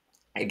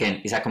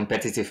 Again, it's a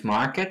competitive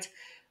market,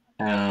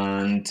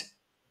 and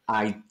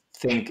I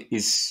think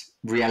it's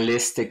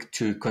realistic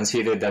to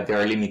consider that there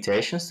are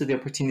limitations to the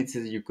opportunities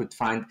that you could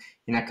find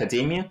in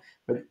academia.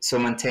 But so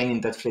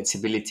maintaining that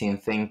flexibility in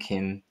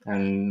thinking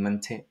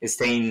and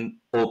staying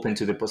open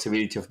to the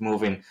possibility of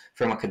moving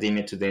from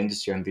academia to the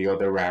industry and the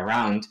other way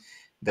around,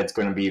 that's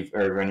going to be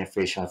very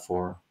beneficial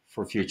for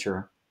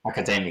future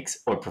academics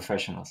or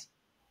professionals.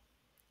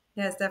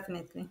 Yes,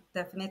 definitely.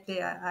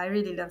 Definitely. I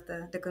really love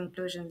the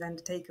conclusions and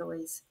the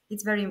takeaways.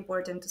 It's very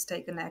important to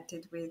stay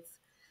connected with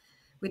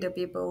the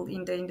people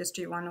in the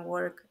industry you want to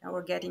work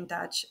or get in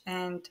touch.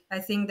 And I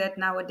think that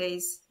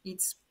nowadays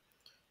it's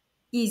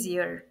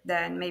easier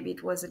than maybe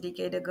it was a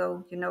decade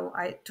ago,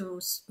 to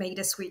make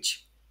the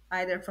switch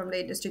either from the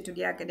industry to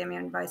the academia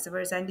and vice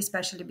versa, and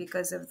especially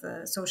because of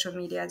the social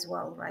media as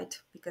well, right?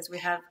 Because we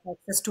have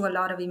access to a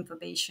lot of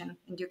information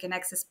and you can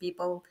access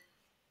people.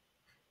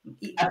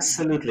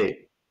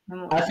 Absolutely.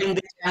 I think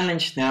the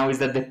challenge now is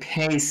that the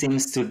pace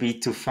seems to be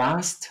too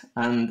fast,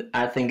 and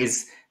I think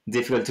it's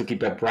difficult to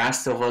keep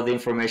abreast of all the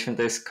information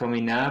that's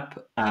coming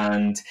up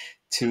and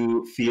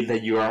to feel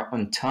that you are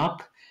on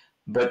top.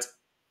 But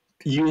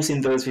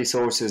using those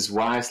resources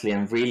wisely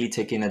and really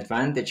taking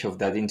advantage of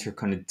that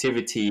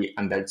interconnectivity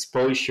and that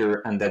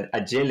exposure and that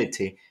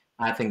agility,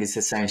 I think is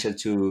essential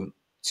to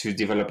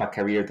develop a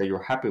career that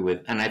you're happy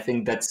with. And I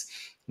think that's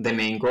the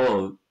main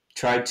goal.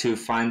 Try to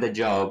find a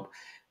job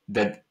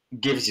that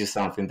gives you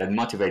something that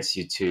motivates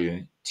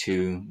you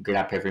to get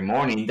up every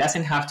morning. It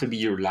doesn't have to be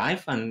your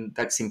life, and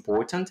that's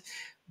important.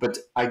 But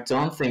I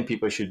don't think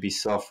people should be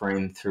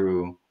suffering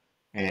through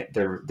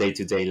their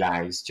day-to-day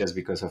lives just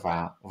because of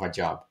a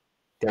job.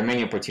 There are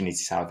many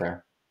opportunities out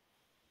there.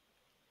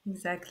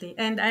 Exactly.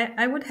 And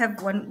I would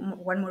have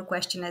one more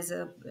question as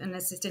an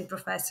assistant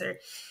professor.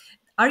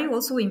 Are you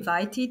also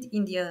invited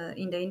in the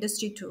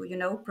industry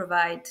to,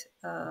 provide,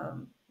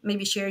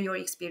 maybe share your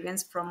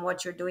experience from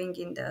what you're doing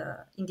in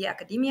the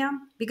academia?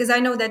 Because I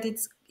know that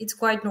it's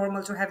quite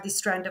normal to have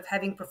this trend of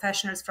having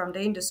professionals from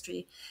the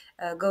industry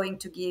going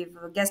to give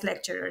guest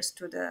lectures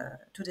to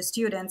the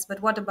students.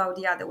 But what about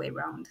the other way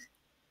around?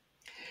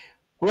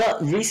 Well,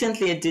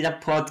 recently I did a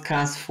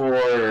podcast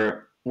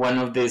for one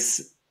of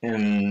these,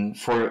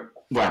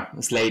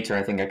 Slater,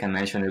 I think I can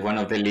mention it, one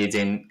of the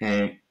leading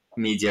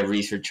media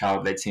research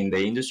outlets in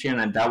the industry.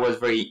 And that was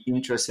very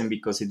interesting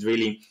because it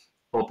really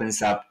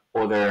opens up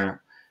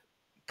other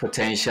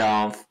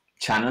potential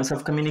channels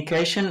of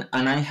communication.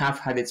 And I have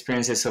had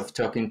experiences of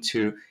talking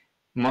to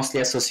mostly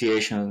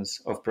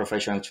associations of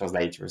professional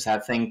translators. I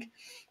think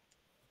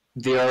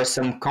there are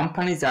some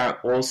companies that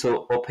are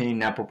also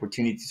opening up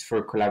opportunities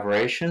for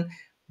collaboration,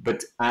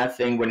 but I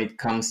think when it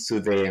comes to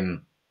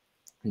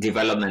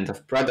development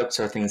of products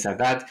or things like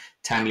that,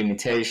 time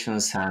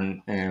limitations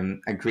and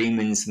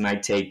agreements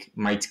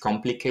might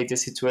complicate the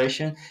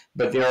situation.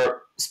 But there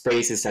are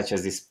spaces such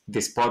as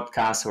this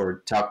podcast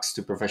or talks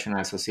to professional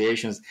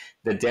associations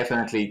that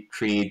definitely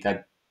create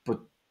that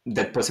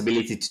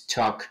possibility to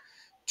talk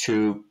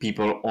to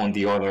people on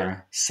the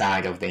other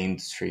side of the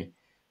industry,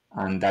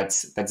 and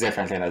that's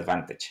definitely an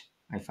advantage,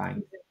 I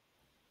find.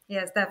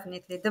 Yes,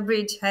 definitely. The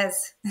bridge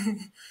has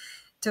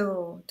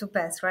to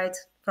pass, right?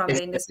 From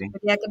the industry Exactly.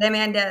 to the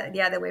academia and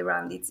the other way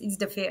around. It's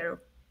the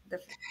fair. The,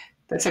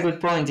 That's a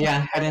good point.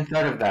 Yeah, I hadn't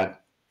thought of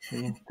that.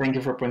 Yeah, thank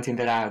you for pointing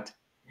that out.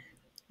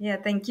 yeah,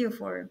 thank you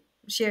for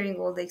sharing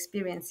all the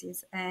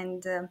experiences.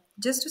 And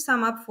just to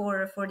sum up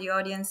for the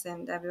audience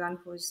and everyone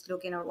who's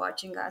looking or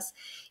watching us,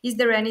 is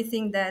there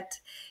anything that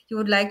you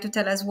would like to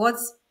tell us?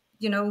 What's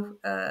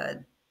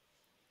the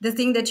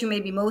thing that you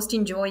maybe most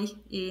enjoy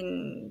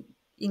in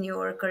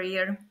your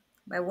career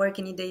by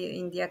working in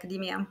the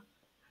academia?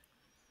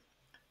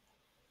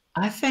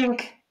 I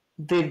think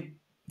the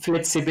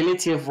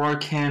flexibility of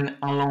working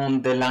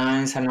along the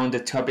lines and on the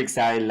topics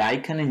that I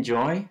like and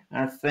enjoy,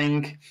 I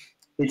think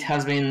it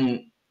has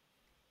been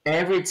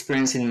every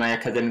experience in my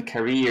academic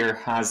career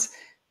has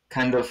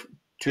kind of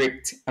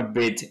tweaked a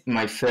bit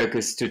my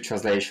focus to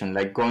translation.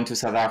 Like going to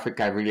South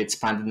Africa really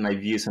expanded my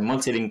views on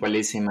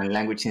multilingualism and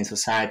language in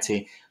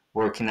society.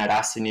 Working at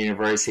Aston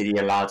University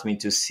allowed me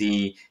to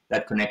see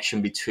that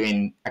connection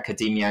between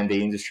academia and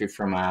the industry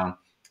from a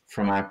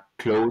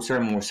closer,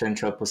 more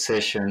central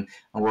position.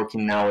 And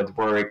working now at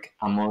Warwick,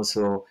 I'm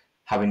also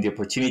having the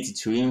opportunity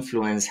to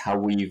influence how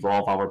we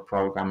evolve our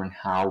program and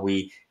how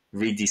we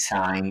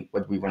redesign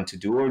what we want to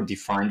do or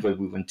define what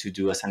we want to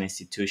do as an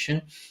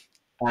institution.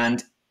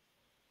 And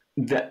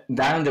that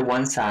on the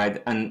one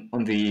side and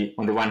on the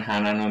one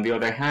hand, and on the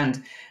other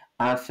hand,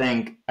 I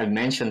think I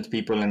mentioned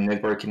people and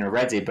networking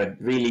already,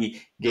 but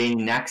really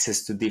gaining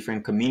access to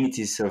different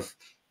communities of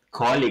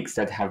colleagues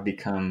that have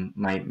become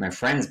my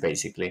friends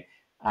basically.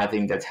 I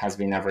think that has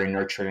been a very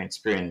nurturing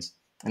experience.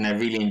 And I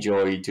really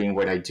enjoy doing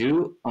what I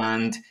do.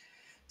 And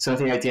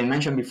something I didn't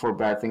mention before,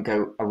 but I think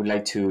I would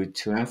like to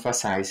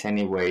emphasize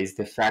anyways,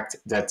 the fact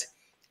that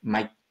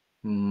my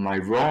my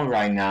role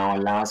right now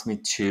allows me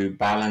to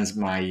balance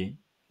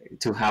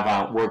to have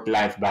a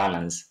work-life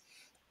balance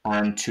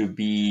and to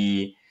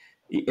be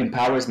it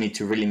empowers me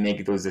to really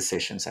make those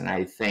decisions. And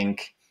I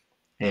think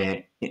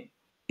in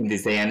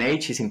this day and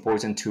age, it's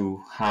important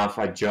to have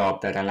a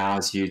job that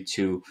allows you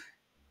to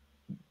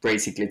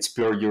basically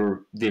explore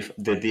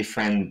the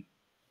different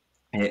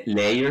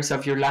layers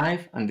of your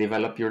life and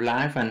develop your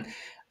life. And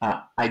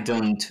I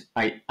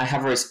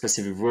have very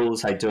specific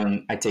rules. I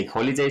take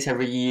holidays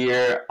every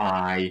year.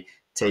 I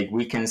take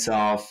weekends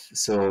off.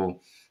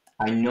 So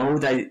I know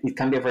that it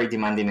can be a very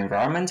demanding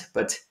environment,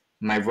 but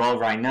my role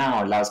right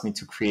now allows me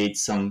to create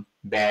some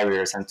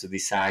barriers and to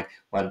decide,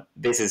 well,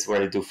 this is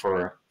what I do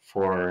for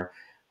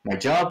my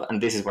job,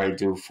 and this is what I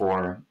do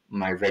for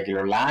my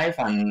regular life,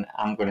 and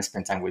I'm going to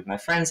spend time with my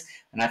friends.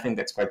 And I think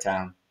that's quite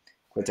a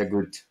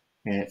good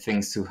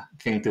thing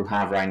to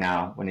have right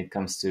now when it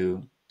comes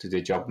to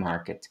the job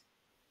market.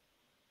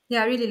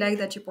 Yeah, I really like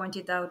that you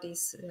pointed out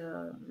this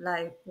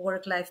life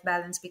work-life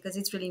balance because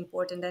it's really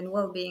important, and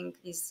well-being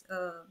is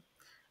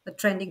a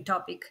trending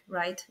topic,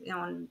 right?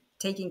 On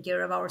taking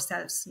care of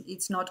ourselves.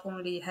 It's not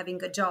only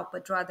having a job,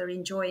 but rather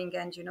enjoying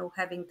and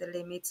having the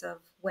limits of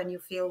when you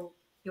feel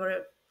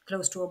you're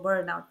close to a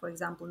burnout, for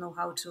example, know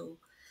how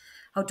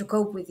to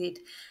cope with it.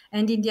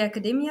 And in the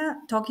academia,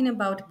 talking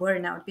about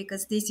burnout,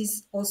 because this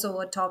is also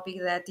a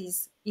topic that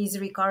is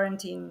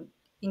recurrent in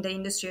the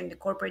industry and the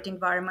corporate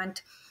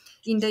environment.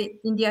 In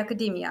the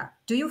academia,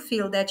 do you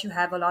feel that you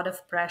have a lot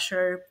of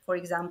pressure, for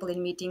example,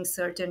 in meeting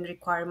certain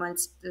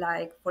requirements,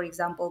 like, for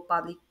example,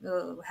 public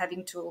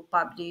having to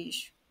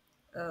publish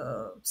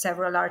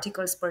several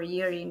articles per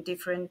year in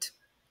different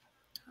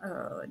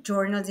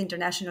journals,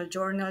 international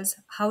journals?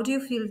 How do you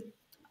feel?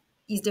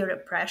 Is there a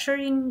pressure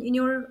in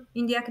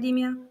the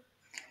academia?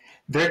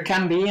 There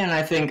can be, and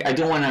I think I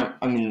don't want to.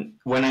 I mean,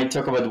 when I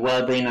talk about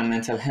well-being and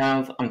mental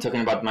health, I'm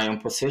talking about my own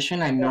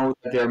position. I know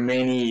that there are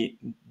many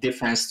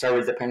different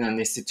stories depending on the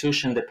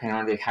institution, depending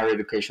on the higher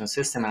education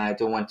system, and I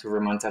don't want to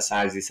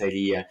romanticize this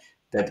idea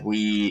that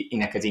we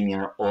in academia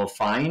are all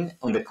fine.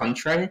 On the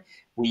contrary,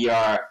 we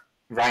are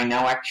right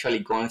now actually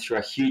going through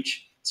a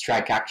huge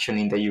strike action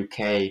in the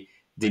UK,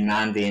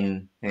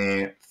 demanding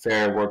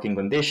fair working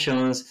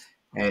conditions,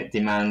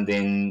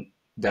 demanding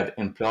that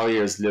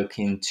employers look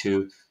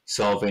into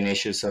solving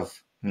issues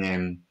of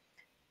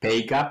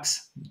pay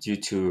gaps due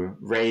to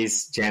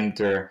race,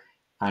 gender,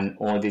 and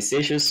all these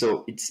issues.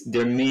 So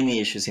there are many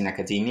issues in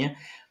academia,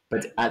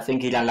 but I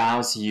think it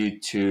allows you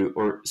to,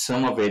 or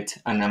some of it,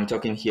 and I'm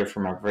talking here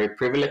from a very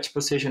privileged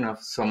position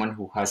of someone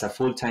who has a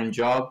full-time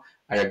job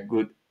at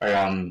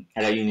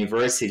a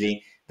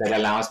university that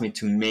allows me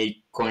to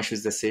make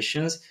conscious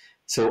decisions.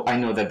 So I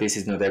know that this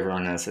is not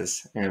everyone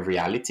else's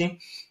reality.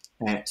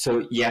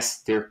 So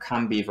yes, there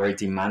can be very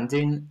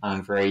demanding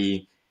and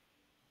very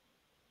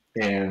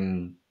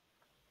um,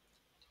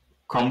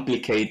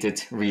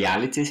 complicated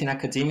realities in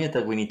academia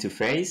that we need to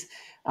face.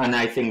 And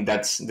I think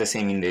that's the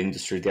same in the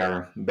industry. There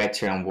are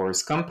better and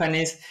worse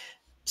companies.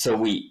 So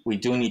we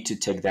do need to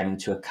take that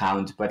into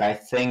account. But I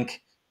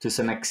think to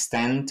some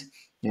extent,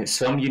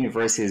 some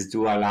universities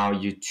do allow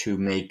you to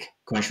make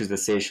conscious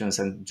decisions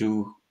and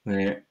do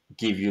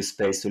give you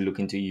space to look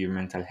into your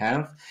mental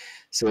health.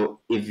 So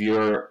if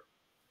you're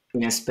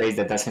in a space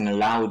that doesn't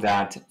allow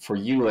that for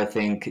you, I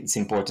think it's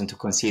important to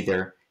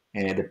consider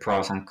the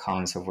pros and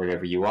cons of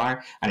wherever you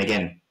are. And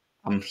again,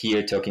 I'm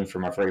here talking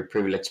from a very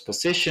privileged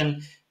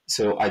position,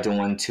 so I don't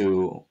want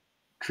to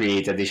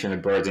create additional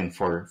burden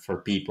for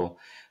people.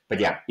 But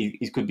yeah,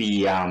 it could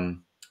be a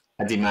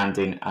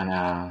demanding and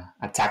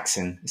a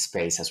taxing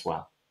space as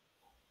well.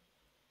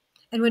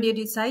 And when you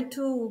decide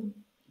to,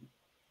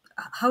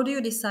 how do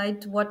you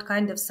decide what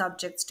kind of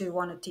subjects do you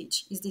want to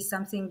teach? Is this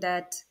something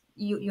that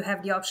you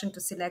have the option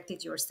to select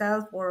it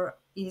yourself, or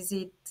is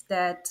it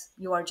that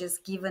you are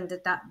just given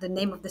the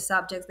name of the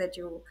subjects that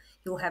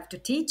you'll have to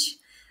teach?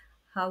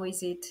 How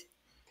is it?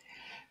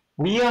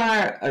 We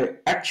are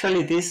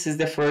actually, this is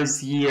the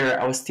first year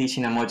I was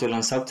teaching a module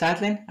on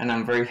subtitling, and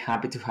I'm very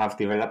happy to have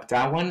developed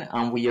that one.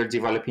 And we are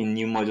developing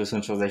new modules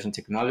on translation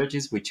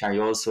technologies, which I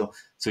also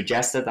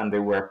suggested and they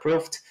were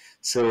approved.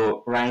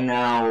 So right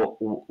now,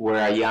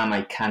 where I am,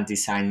 I can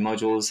design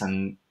modules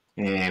and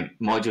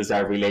modules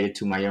that are related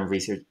to my own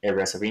research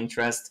areas of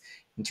interest.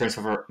 In terms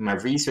of my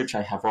research,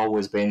 I have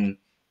always been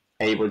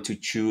able to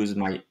choose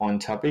my own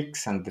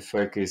topics and the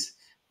focus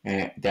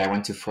that I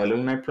want to follow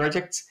in my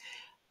projects.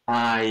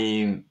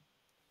 I,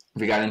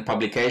 regarding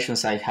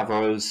publications, I have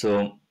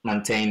also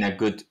maintained a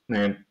good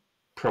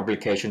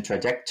publication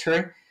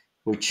trajectory,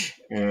 which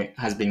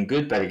has been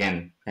good. But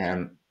again,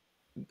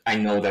 I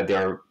know that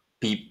there are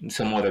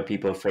some other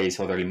people face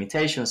other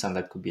limitations, and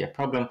that could be a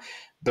problem.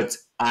 But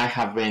I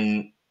have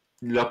been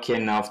lucky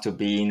enough to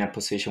be in a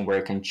position where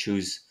I can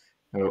choose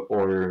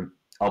or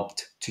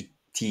opt to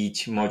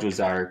teach modules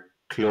that are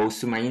close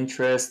to my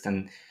interest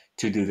and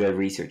to do the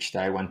research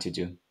that I want to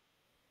do.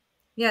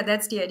 Yeah,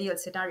 that's the ideal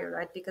scenario,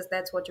 right? Because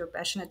that's what you're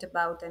passionate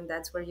about, and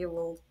that's where you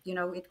will,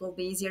 it will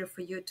be easier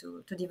for you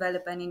to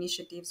develop any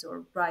initiatives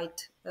or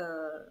write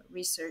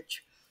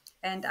research.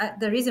 And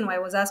the reason why I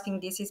was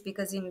asking this is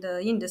because in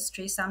the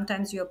industry,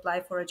 sometimes you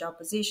apply for a job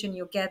position,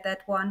 you get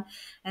that one,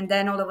 and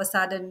then all of a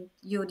sudden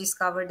you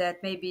discover that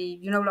maybe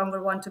you no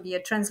longer want to be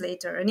a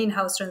translator, an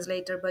in-house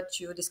translator, but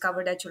you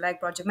discover that you like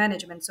project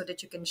management, so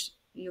that you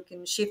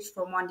can shift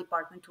from one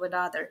department to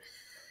another.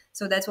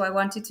 So that's why I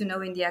wanted to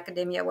know in the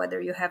academia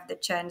whether you have the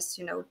chance,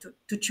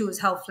 to choose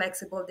how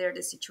flexible there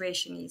the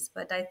situation is.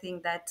 But I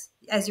think that,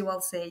 as you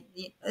all say,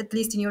 at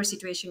least in your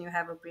situation, you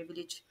have a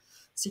privileged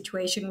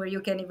situation where you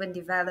can even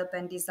develop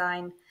and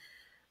design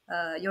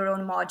your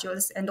own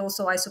modules. And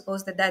also, I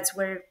suppose that that's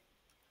where,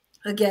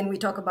 again, we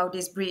talk about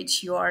this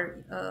bridge. You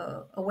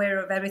are aware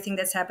of everything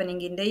that's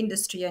happening in the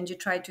industry, and you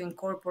try to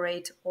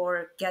incorporate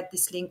or get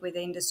this link with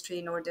the industry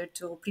in order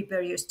to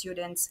prepare your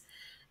students,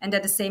 and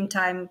at the same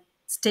time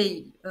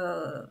stay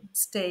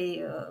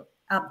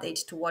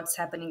update to what's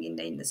happening in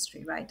the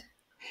industry, right?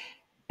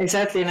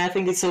 Exactly, and I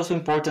think it's also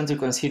important to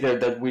consider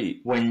that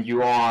when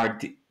you are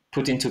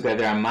putting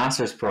together a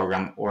master's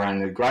program or an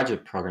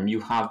undergraduate program, you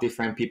have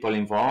different people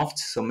involved.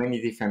 So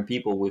many different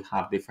people will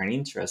have different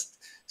interests.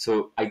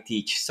 So I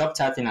teach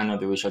subtitling and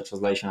audiovisual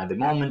translation at the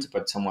moment,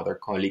 but some other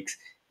colleagues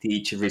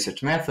teach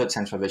research methods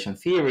and translation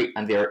theory,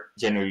 and they're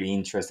generally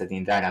interested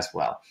in that as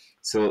well.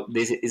 So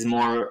this is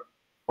more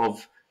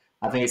of,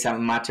 I think it's a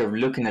matter of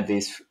looking at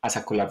this as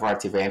a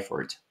collaborative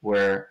effort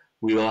where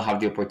we all have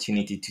the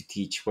opportunity to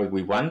teach what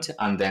we want,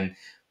 and then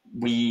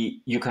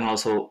you can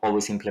also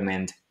always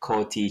implement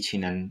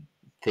co-teaching and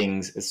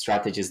things,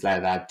 strategies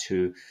like that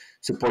to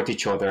support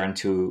each other and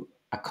to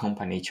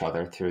accompany each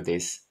other through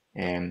these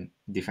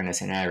different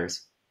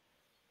scenarios.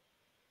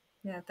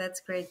 Yeah,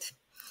 that's great.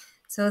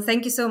 So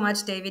thank you so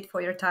much, David,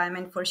 for your time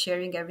and for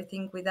sharing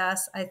everything with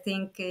us. I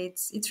think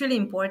it's really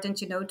important,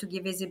 to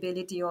give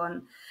visibility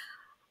on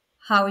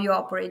how you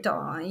operate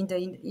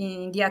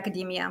in the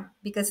academia,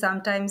 because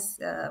sometimes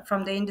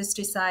from the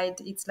industry side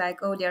it's like,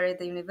 oh, they're at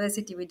the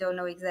university, we don't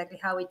know exactly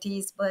how it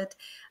is. But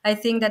I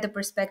think that the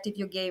perspective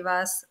you gave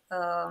us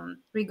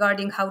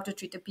regarding how to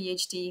treat a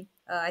PhD,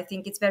 I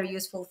think it's very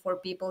useful for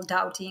people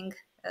doubting,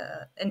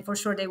 and for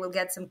sure they will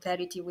get some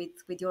clarity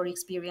with your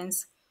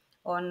experience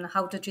on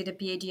how to treat a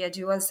PhD, as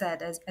you well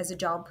said, as a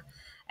job.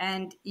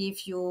 And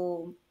if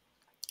you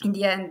in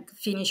the end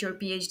finish your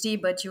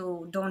PhD but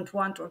you don't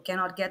want or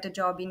cannot get a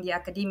job in the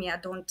academia,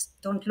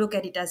 don't look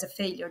at it as a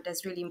failure.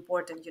 That's really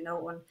important,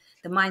 on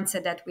the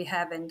mindset that we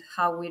have and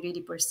how we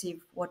really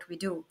perceive what we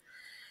do.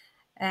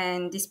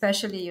 And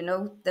especially,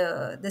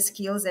 the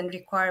skills and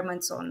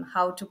requirements on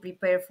how to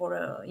prepare for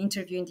an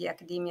interview in the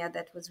academia,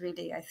 that was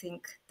really, I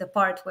think, the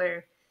part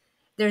where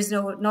there's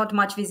not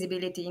much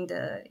visibility in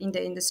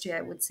the industry,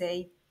 I would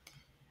say.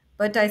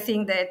 But I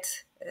think that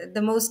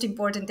the most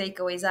important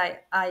takeaways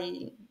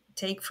I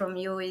take from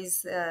you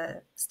is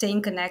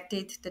staying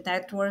connected, the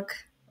network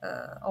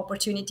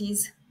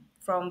opportunities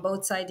from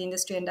both side,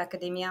 industry and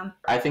academia.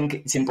 I think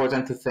it's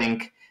important to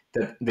think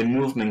that the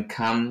movement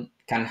can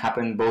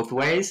happen both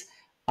ways.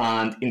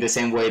 And in the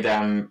same way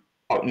that I'm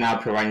now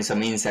providing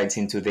some insights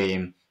into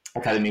the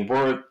academic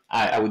world,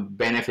 I would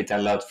benefit a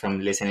lot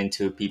from listening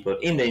to people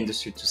in the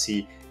industry to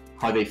see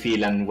how they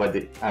feel and what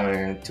they,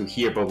 to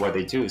hear about what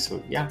they do.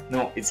 So yeah,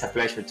 no, it's a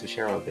pleasure to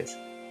share all this.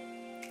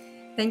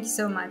 Thank you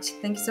so much.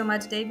 Thank you so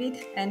much,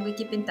 David, and we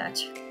keep in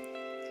touch.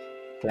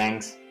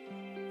 Thanks.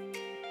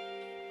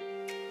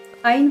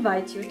 I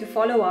invite you to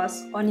follow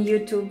us on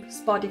YouTube,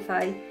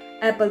 Spotify,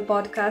 Apple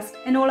Podcast,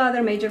 and all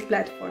other major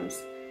platforms.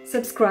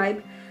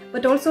 Subscribe,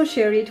 but also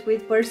share it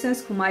with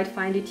persons who might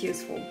find it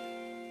useful.